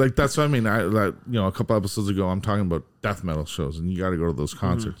funny. Like that's what I mean. A couple episodes ago, I'm talking about death metal shows, and you got to go to those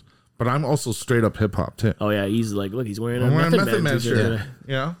concerts. But I'm also straight up hip hop too. Oh yeah, he's like, look, he's wearing a I'm wearing a Method Man shirt. t-shirt.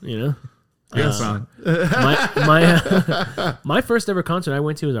 Yeah. You know. Yes. My first ever concert I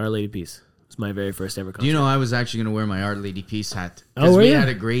went to was Our Lady Peace. It was my very first ever concert. Do you know I was actually going to wear my Our Lady Peace hat? Oh, 'Cause were we you? had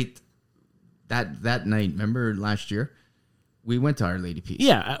a great that night. Remember last year? We went to Our Lady Peace.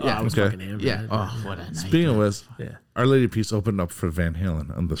 Yeah, I was okay. fucking hammered. Yeah. Oh, what a night. Speaking of which, Yeah. Our Lady Peace opened up for Van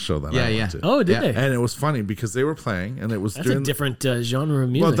Halen on the show that Yeah, I yeah. went to. Oh, did Yeah. they? And it was funny because they were playing, and it was That's a during. different genre of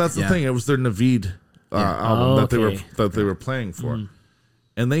music. Well, that's the Yeah. thing. It was their Naveed album Oh, that okay. they were playing for,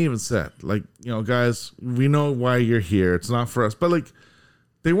 and they even said, like, you know, guys, we know why you're here. It's not for us, but like,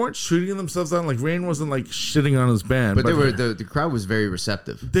 they weren't shooting themselves down. Like Rain wasn't like shitting on his band, But they were the crowd was very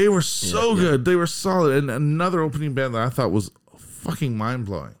receptive. They were so good. They were solid. And another opening band that I thought was fucking mind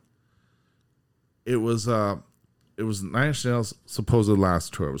blowing. It was Nine Inch Nails' supposed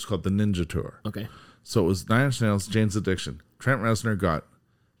last tour. It was called the Ninja Tour. Okay. So it was Nine Inch Nails, Jane's Addiction. Trent Reznor got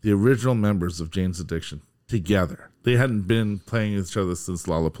the original members of Jane's Addiction together. They hadn't been playing with each other since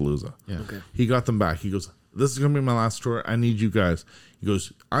Lollapalooza. Yeah. Okay. He got them back. He goes, this is going to be my last tour. I need you guys. He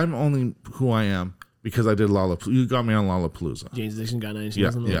goes, I'm only who I am because I did Lollapalooza. You got me on Lollapalooza. Jane's Addiction got 9 Inch Yeah,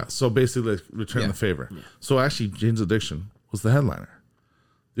 Nails on the yeah. So basically, like, return Yeah. the favor. So actually, Jane's Addiction was the headliner.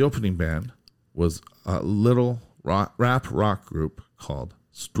 The opening band was a little rap rock group called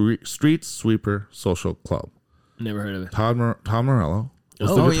Street Sweeper Social Club. Never heard of it. Tom Morello was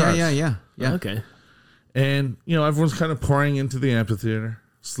the Oh yeah, guitarist. yeah. Okay. And, you know, everyone's kind of pouring into the amphitheater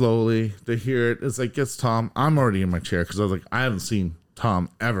slowly. They hear it. It's like, it's Tom. I'm already in my chair because I was like, I haven't seen Tom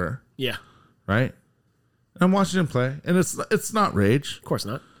ever. Yeah. Right? And I'm watching him play. And it's not Rage. Of course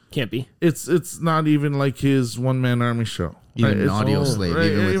not. Can't be. It's not even like his one-man army show. Even Right? It's- Audio Slave, right,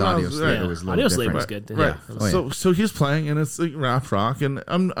 even with even Audio Audio- Slave, yeah. it was a little Audio Slave was different. good. Right. Yeah. Oh, yeah. So he's playing and it's like rap rock and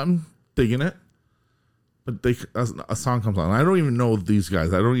I'm digging it. But a song comes on. I don't even know these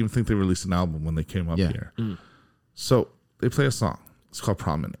guys. I don't even think they released an album when they came up Yeah. here. So they play a song. It's called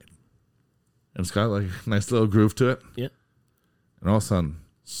Promenade. And it's got like a nice little groove to it. Yeah. And all of a sudden,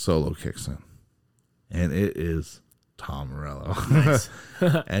 solo kicks in. And it is Tom Morello.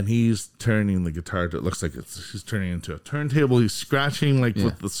 And he's turning the guitar to, it looks like he's turning into a turntable. He's scratching like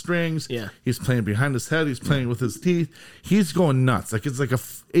with the strings. Yeah. He's playing behind his head. He's playing with his teeth. He's going nuts. Like it's like a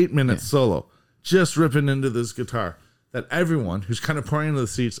 8-minute solo, just ripping into this guitar that everyone who's kind of pouring into the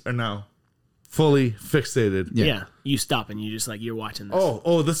seats are now fully fixated. Yeah. You stop and you just like, you're watching this.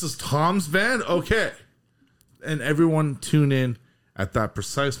 Oh, this is Tom's band? Okay. And everyone tune in at that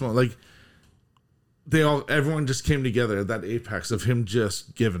precise moment. Like everyone just came together at that apex of him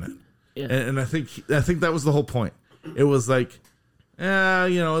just giving it. Yeah. And I think that was the whole point. It was like,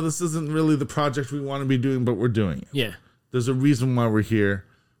 this isn't really the project we want to be doing, but we're doing it. Yeah. There's a reason why we're here.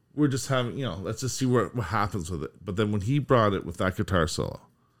 We're just having, let's just see what happens with it. But then when he brought it with that guitar solo,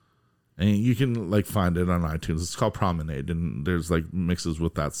 and you can like find it on iTunes. It's called Promenade, and there's like mixes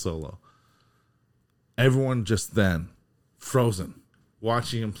with that solo. Everyone just then frozen,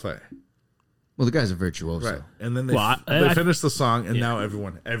 watching him play. Well, the guy's a virtuoso. Right, and then they Well, they I- finish the song, and now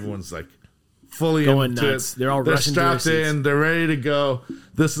everyone's like fully Going into nuts. it. They're all rushing to their strapped seats. in. They're ready to go.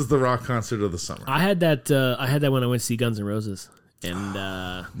 This is the rock concert of the summer. I had that. I had that when I went to see Guns N' Roses, and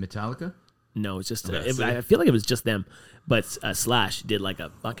Metallica? no, it's just. see? I feel like it was just them, but Slash did like a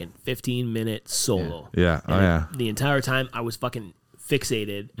fucking 15-minute solo. Yeah. Oh And yeah. The entire time I was fucking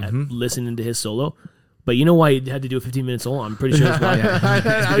fixated at Mm-hmm. listening to his solo. But you know why he had to do a 15-minute solo? I'm pretty sure it's why.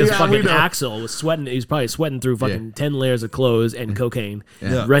 Because we fucking know. Axel was sweating. He was probably sweating through fucking 10 layers of clothes and cocaine.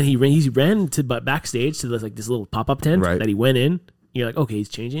 Yeah. He ran to backstage to this little pop-up tent Right. that he went in. You're like, okay, he's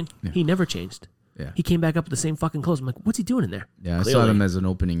changing. He never changed. Yeah. He came back up with the same fucking clothes. I'm like, what's he doing in there? Yeah, I saw Clearly. them as an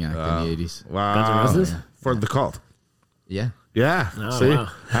opening act in the 80s. Wow. Guns N' Roses? For the cult. Yeah. Yeah. Oh, See. wow.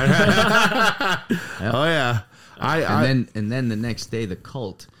 Oh yeah. And then the next day, the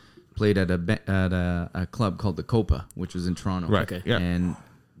Cult played at a club called the Copa, which was in Toronto. Right. Okay. Yeah. And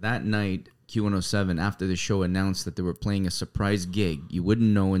that night, Q107, after the show, announced that they were playing a surprise gig. You wouldn't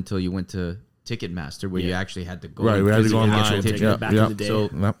know until you went to Ticketmaster, where you actually had to go. Right, and we had to go physically get online. your ticket. Yeah, back yeah. in the day. So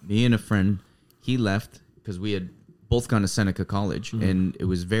Yep. me and a friend, he left because we had both gone to Seneca College, and it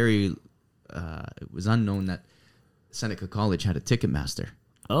was it was unknown that Seneca College had a Ticketmaster.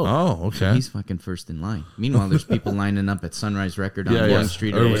 Oh, okay. He's fucking first in line. Meanwhile, there's people lining up at Sunrise Record on Yeah, Long yeah.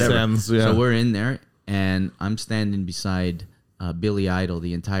 Street or Urban whatever. Sands, yeah. So we're in there, and I'm standing beside Billy Idol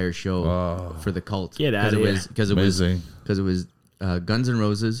the entire show for the Cult. Get outta here. Amazing. Because it was Guns N'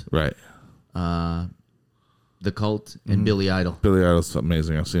 Roses, Right. the Cult, and Billy Idol. Billy Idol's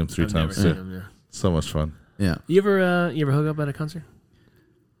amazing. I've seen him 3 I've never times seen too. him, yeah. So much fun. Yeah. You ever hook up at a concert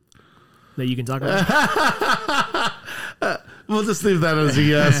that you can talk about? We'll just leave that as a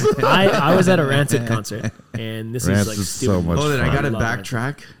yes. I was at a Rancid concert, and this is like Rancid's stupid. so much Oh, then I fun. gotta Love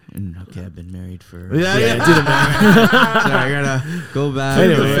backtrack. And okay, I've been married for. Yeah, Yeah, yeah. it didn't matter. So I gotta go back.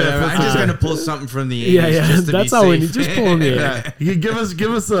 Anyway, Whatever. yeah, I'm just gonna pull something from the 80s. Yeah, yeah. Just to That's be all we safe. need. Just pull in the air. Yeah. You give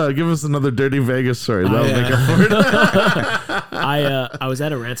us another Dirty Vegas story. That'll yeah. make up for it. I was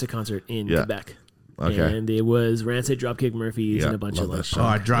at a Rancid concert in Yeah. Quebec. Okay. And it was Rancid, Dropkick Murphys, Yeah, and a bunch love of that like. show.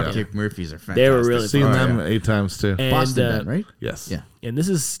 Oh, Dropkick Murphys are fantastic. They were really Seen fun. them 8 times too. And, Boston band, right? Yes. Yeah. And this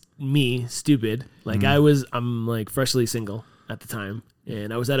is me, stupid. Like I'm like freshly single at the time,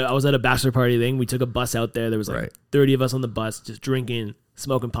 and I was at a bachelor party thing. We took a bus out there. There was like Right. 30 of us on the bus, just drinking,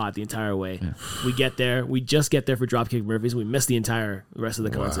 smoking pot the entire way. We get there. We just get there for Dropkick Murphys. We missed the entire rest of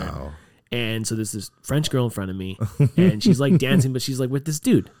the concert. Wow. And so there's this French girl in front of me, and she's like dancing, but she's like with this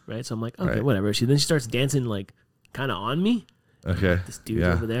dude, right? So I'm like, okay, Right. whatever. She starts dancing like kind of on me. Okay. This dude's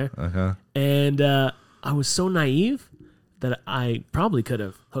yeah. over there. Uh-huh. And I was so naive that I probably could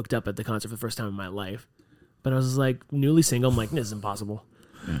have hooked up at the concert for the first time in my life. But I was like newly single. I'm like, this is impossible.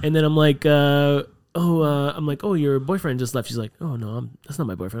 And then I'm like, oh, your boyfriend just left. She's like, oh no, that's not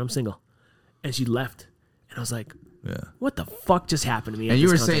my boyfriend. I'm single. And she left. And I was like, Yeah. what the fuck just happened to me? at And you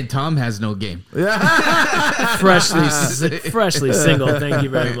this were concert? saying Tom has no game. freshly single. Thank you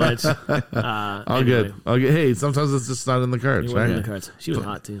very much. All good. Hey, sometimes it's just not in the cards, It wasn't right? in the cards. She was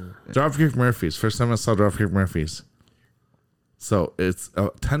hot too. Dropkick Murphys. First time I saw Dropkick Murphys. So it's a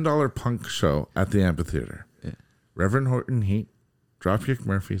 $10 punk show at the amphitheater. Yeah. Reverend Horton Heat, Dropkick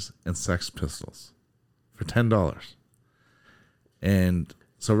Murphys, and Sex Pistols for $10. And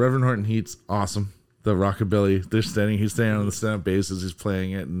so Reverend Horton Heat's awesome. The rockabilly. He's standing on the stand-up bass as he's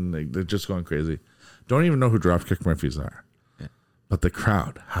playing it, and they're just going crazy. Don't even know who Dropkick Murphys are. Yeah. But the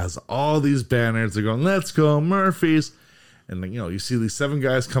crowd has all these banners. They're going, let's go Murphys. And like, you see these 7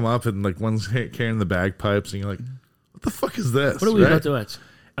 guys come up, and like one's carrying the bagpipes, and you're like, what the fuck is this? What are we right? about to watch?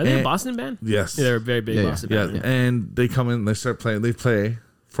 Are they a And- Boston band? Yes. Yeah, they're a very big Yeah, Boston Yeah, band. and they come in, they start playing. They play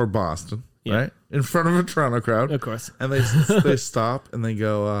for Boston, Yeah. right, in front of a Toronto crowd, Of course. And they stop and they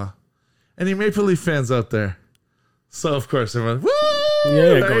go, "Any Maple Leaf fans out there?" So of course everyone, woo, Yeah,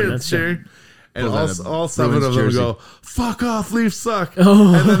 right, going and nuts, cheering. And Pulls out a all 7 Bruins of them jersey. go, "Fuck off, Leafs suck!"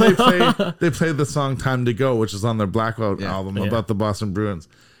 Oh. And then they play the song "Time to Go," which is on their Blackout Yeah. album Yeah. about the Boston Bruins.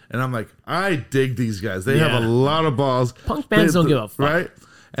 And I'm like, I dig these guys. They Yeah. have a lot of balls. Punk bands don't give a fuck. right?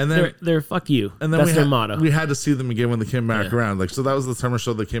 And then They're fuck you. and then That's we their had, motto. We had to see them again when they came back Yeah. around. Like, so that was the summer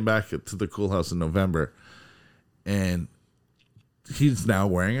show. They came back to the Cool House in November, and he's now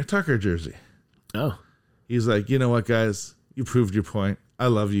wearing a Tucker jersey. Oh, He's like, you know what, guys, you proved your point. I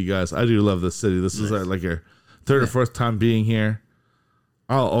love you guys. I do love this city. This is like your 3rd or 4th time being here.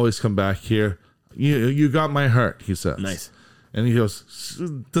 I'll always come back here. You got my heart, he says. nice. And he goes,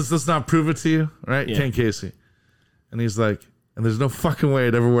 does this not prove it to you? Right? Yeah. Ken Casey. And he's like, And there's no fucking way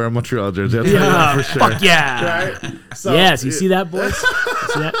I'd ever wear a Montreal jersey. I'll tell you Yeah, that for sure. fuck yeah. Right? So, Yes, you see that, boys? You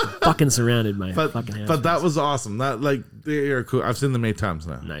see that? Fucking surrounded by But fucking Habs but that fans. was awesome. That like they are cool. I've seen them 8 times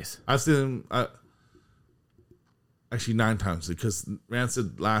now. Nice. I've seen them actually 9 times because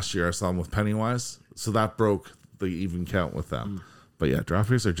Rancid last year I saw them with Pennywise, so that broke the even count with them. But yeah,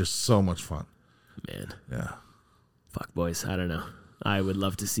 Dropkicks are just so much fun. Man, Yeah. fuck, boys. I don't know. I would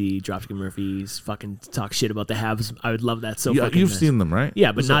love to see Dropkick Murphys fucking talk shit about the Habs. I would love that so Yeah, fucking you've much. seen them, right?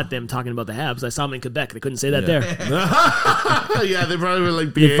 Yeah, but not them talking about the Habs. I saw them in Quebec. They couldn't say that there. Yeah, they probably were like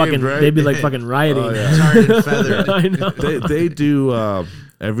They'd, behaved, fucking, right? they'd be like fucking rioting. Oh, yeah. Tarred and feathered. I know. they do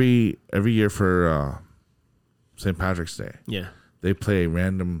every year for St. Patrick's Day. Yeah. They play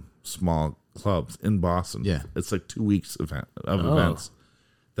random small clubs in Boston. Yeah. It's like 2 weeks of Oh. events.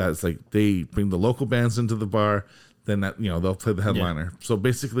 That's like they bring the local bands into the bar, then they'll play the headliner. So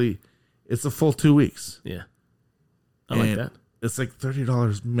basically, it's a full 2 weeks. Yeah. I like And that. It's like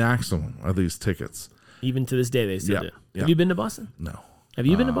 $30 maximum are these tickets. Even to this day, they still Yeah, do. yeah. Have you been to Boston? No. Have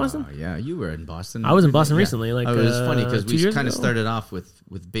you been to Boston? Yeah, you were in Boston. I was in Boston Yeah. recently. Like, it was funny because 2 we years kind of ago. started off with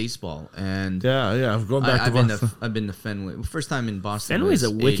baseball, and Yeah. I'm going back I've to Boston. been to Fenway. Well, first time in Boston. Fenway's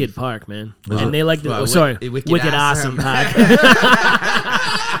was a wicked 80 park, man. Is And it? they like the Well, wicked wicked awesome awesome. park.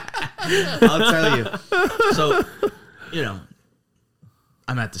 I'll tell you. So,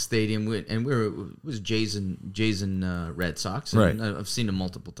 I'm at the stadium, and it was Jays and Red Sox. And Right. I've seen them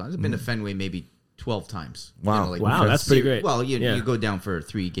multiple times. I've been to Fenway maybe 12 times. Wow. Wow, that's pretty great. Well, Yeah. you go down for a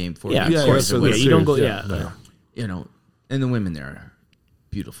 3-game, 4 Yeah, game of Yeah, course. yeah, Yeah, so you don't go. serious, Yeah. yeah. and the women there are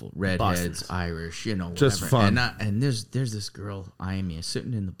beautiful, redheads, Boston's. Irish, Just whatever. fun. And there's this girl eyeing me,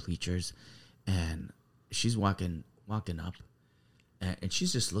 sitting in the bleachers, and she's walking up, and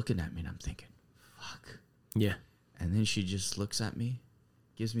she's just looking at me, and I'm thinking, fuck. Yeah. And then she just looks at me,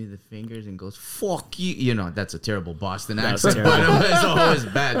 gives me the fingers, and goes, fuck you. That's a terrible Boston That's accent, terrible. but it was always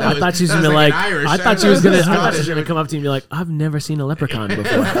bad. I thought she was gonna like like. an Irish. I thought she was gonna Scottish. come up to you and be like, "I've never seen a leprechaun before."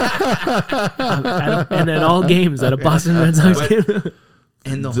 And at all games at a Boston Red Sox But- game.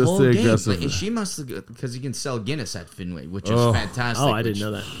 And the Just whole the game, aggressive- and she must have, because you can sell Guinness at Fenway, which is Oh. fantastic. Oh, I didn't which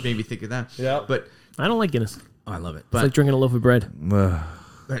know that. Made me think of that. Yeah. But I don't like Guinness. It's I love it. like drinking a loaf of bread. Ugh.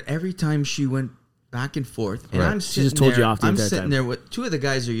 But every time she went back and forth, and Right. I'm She sitting just told there, you off the I'm entire sitting time. there with 2 of the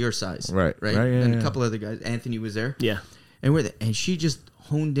guys are your size, Right. right, Right, yeah, and yeah. a couple other guys. Anthony was there, Yeah. and and she just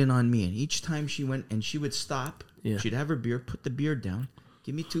honed in on me. And each time she went, and she would stop, Yeah. she'd have her beer, put the beer down,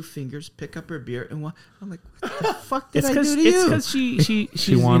 give me 2 fingers, pick up her beer, and walk. I'm like, what the fuck did It's I do to because you? she's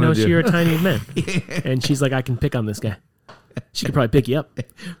you know wanted you. you're a tiny man, and she's like, I can pick on this guy. She could probably pick you up.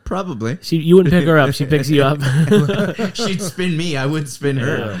 Probably. You wouldn't pick her up. She picks you up. She'd spin me. I would spin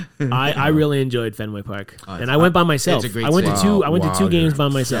her. I really enjoyed Fenway Park, Oh, and I went by myself. it's a great I went to city. two. I went to Wow, 2 games yeah. by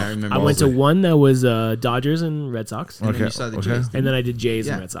myself. Yeah, I remember I went to Ballsy. one that was Dodgers and Red Sox, And then Okay, you saw the okay. Jays. and then I did Jays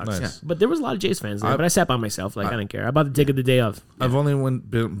Yeah, and Red Sox. nice. Yeah. But there was a lot of Jays fans there. I- But I sat by myself. Like I didn't care. I bought the ticket the day of. I've only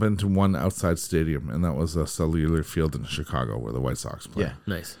been to one outside stadium, and that was Cellular Field in Chicago, where the White Sox play. Yeah.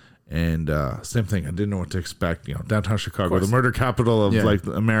 Nice. And same thing. I didn't know what to expect. Downtown Chicago, course. the murder capital of Yeah. like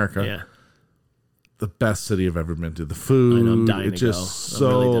America. Yeah. The best city I've ever been to. The food, I know, I'm dying it's to just go.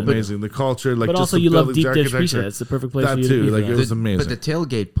 I'm really so dying. amazing. The culture, like But just also, the you love buildings, deep dish architecture. pizza. It's the perfect place That for you too, to be. like, for it that. was amazing. But the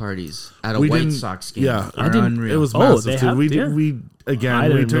tailgate parties at a We White didn't- Sox game yeah. are I didn't- unreal. It was Oh, massive they too. have- We did. yeah. We again. I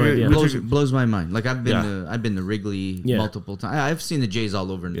We didn't took know it. it, yeah. we took blows my mind. Like I've been Yeah. I've been to Wrigley Yeah. multiple times. I've seen the Jays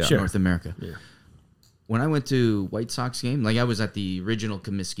all over Yeah. Sure. North America. Yeah. When I went to White Sox game, like I was at the original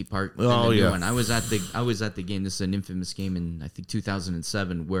Comiskey Park. and Oh, the new yeah. one. I was at the game. This is an infamous game in I think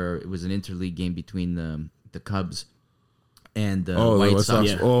 2007, where it was an interleague game between the Cubs and the Oh, the White White Sox.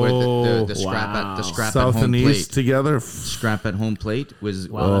 Sox. Where Oh, the scrap wow. at South home and plate. East together. Scrap at home plate was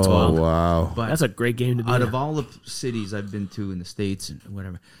Wow, that's Oh wild. wow! But That's a great game to be out in. of all the cities I've been to in the States and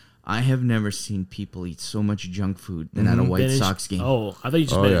whatever, I have never seen people eat so much junk food than at a White Been in Sox game. Oh, I thought you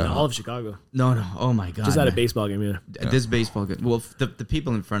just Oh, been yeah. in all of Chicago. No. Oh, my God. Just at a man. baseball game, yeah. This baseball game. Well, the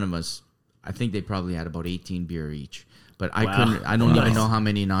people in front of us, I think they probably had about 18 beer each. But I Wow. couldn't, I don't even Nice. know how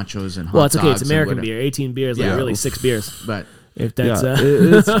many nachos and hot Well, it's okay. It's dogs and American whatever. beer. 18 beers, like Yeah. really 6 beers. But If Yeah, that's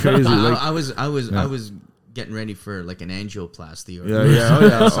it's crazy. Like, I was getting ready for like an angioplasty or yeah. Oh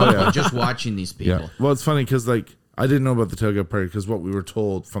yeah. something, Oh yeah. just watching these people. Yeah. Well, it's funny because like I didn't know about the tailgate party because what we were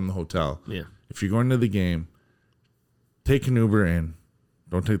told from the hotel. yeah. If you're going to the game, take an Uber in,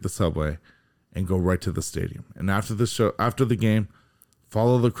 don't take the subway, and go right to the stadium. And after the game,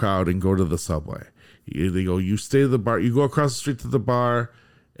 follow the crowd and go to the subway. You stay at the bar, you go across the street to the bar,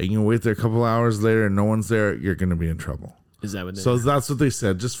 and you wait there a couple hours later, and no one's there. You're going to be in trouble. Is that what they So that's what they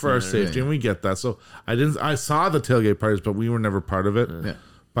said, just for our safety, and we get that. So I saw the tailgate parties, but we were never part of it. Yeah.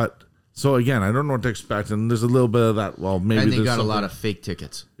 But So again, I don't know what to expect, and there's a little bit of that. Well, maybe And they there's got a something- lot of fake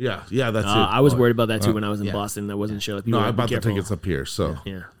tickets. Yeah, that's it. I was worried about that too when I was in yeah. Boston. I wasn't sure. Like, No, people I would be bought the careful. tickets up here. So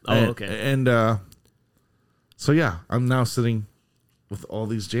Yeah. Oh, And- okay. And so yeah, I'm now sitting with all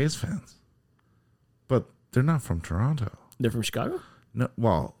these Jays fans, but they're not from Toronto. They're from Chicago. No,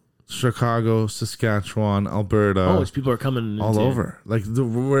 well, Chicago, Saskatchewan, Alberta, Oh, these people are coming all to- over. Like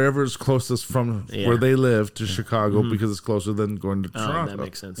wherever's closest from Yeah. where they live to Chicago because it's closer than going to Oh, Toronto. that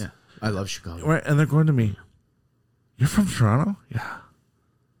makes sense. Yeah, I love Chicago. Right, and they're going to me. You're from Toronto? Yeah.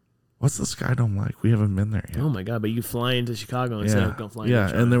 What's the Sky Dome like? We haven't been there yet. Oh my god! But you fly into Chicago instead of going flying. yeah, to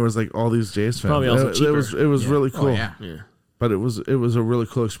Toronto. and there was like all these Jays fans. Probably also it was really cool. Oh, yeah. Yeah. But it was a really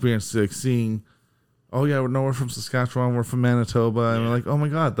cool experience, like seeing. Oh yeah, we're from Saskatchewan, we're from Manitoba, and we're like, oh my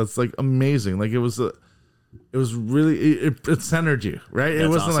god, that's like amazing. Like it was really it centered you, right? It That's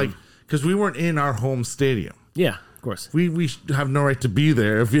wasn't awesome. like because we weren't in our home stadium. Yeah, of course. We have no right to be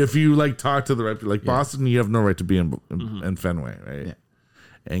there. If you like talk to the right, like Boston, you have no right to be in Fenway, right? Yeah.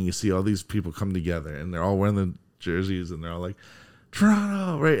 And you see all these people come together, and they're all wearing the jerseys, and they're all like,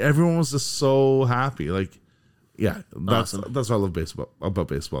 Toronto, right? Everyone was just so happy. Like, yeah, that's Awesome. what I love about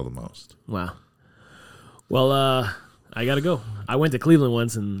baseball the most. Wow. Well, I gotta go. I went to Cleveland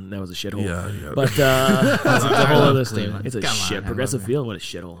once, and that was a shithole. Yeah. But that's a whole other story. Cleveland. It's a Come on, shit. I Progressive love Field, what a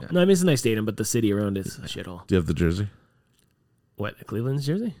shithole. No, I mean it's a nice stadium, but the city around it's a shithole. Do you have the jersey? What? Cleveland's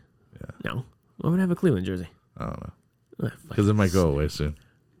jersey? Yeah. No. Why would I have a Cleveland jersey? I don't know Fuck. because it might go away soon,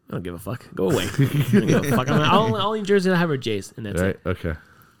 I don't give a fuck. Go away. I don't give a fuck. All jerseys I have are Jays, and that's right? it. Okay.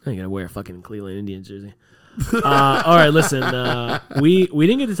 I ain't gonna wear a fucking Cleveland Indians jersey. All right, listen. We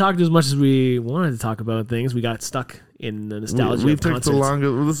didn't get to talk as much as we wanted to talk about things. We got stuck in the nostalgia We of took concerts. the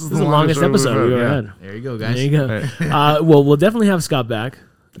longest. Well, this is This is the longest episode we've ever yeah. had. There you go, guys. There you go. Right. Well, we'll definitely have Scott back.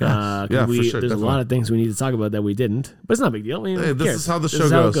 'Cause Yeah, for sure, there's a lot of things we need to talk about that we didn't, but it's not a big deal. I mean, Hey, who this cares? is how the This show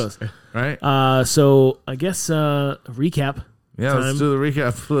is how it goes. Right? So I guess recap. Yeah, time. let's do the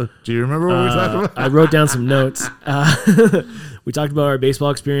recap. Do you remember what we talked about? I wrote down some notes. We talked about our baseball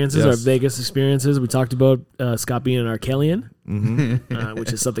experiences, our Yes. Vegas experiences. We talked about Scott being an Arkellian, Mm-hmm.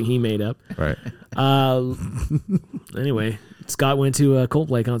 which is something he made up. Right. Anyway, Scott went to a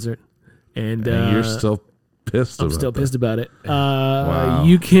Coldplay concert, and And you're still pissed I'm about still that. pissed about it. Wow.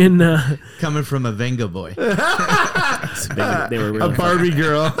 You can. Coming from a Venga boy. They were really A Barbie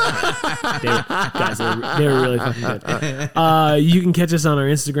girl. they were really fucking good. You can catch us on our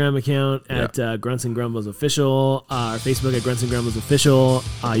Instagram account at Grunts and Grumbles Official, our Facebook at Grunts and Grumbles Official.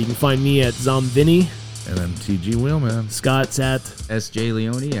 You can find me at Zomvinny. And then TG Wheelman. Scott's at SJ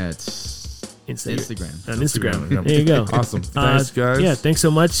Leone at Instagram. Instagram. On Instagram. Instagram. There you go. Awesome. Thanks, guys. Yeah, thanks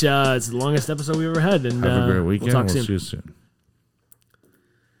so much. It's the longest episode we've ever had. And Have a great weekend. We'll talk We'll soon. see you soon.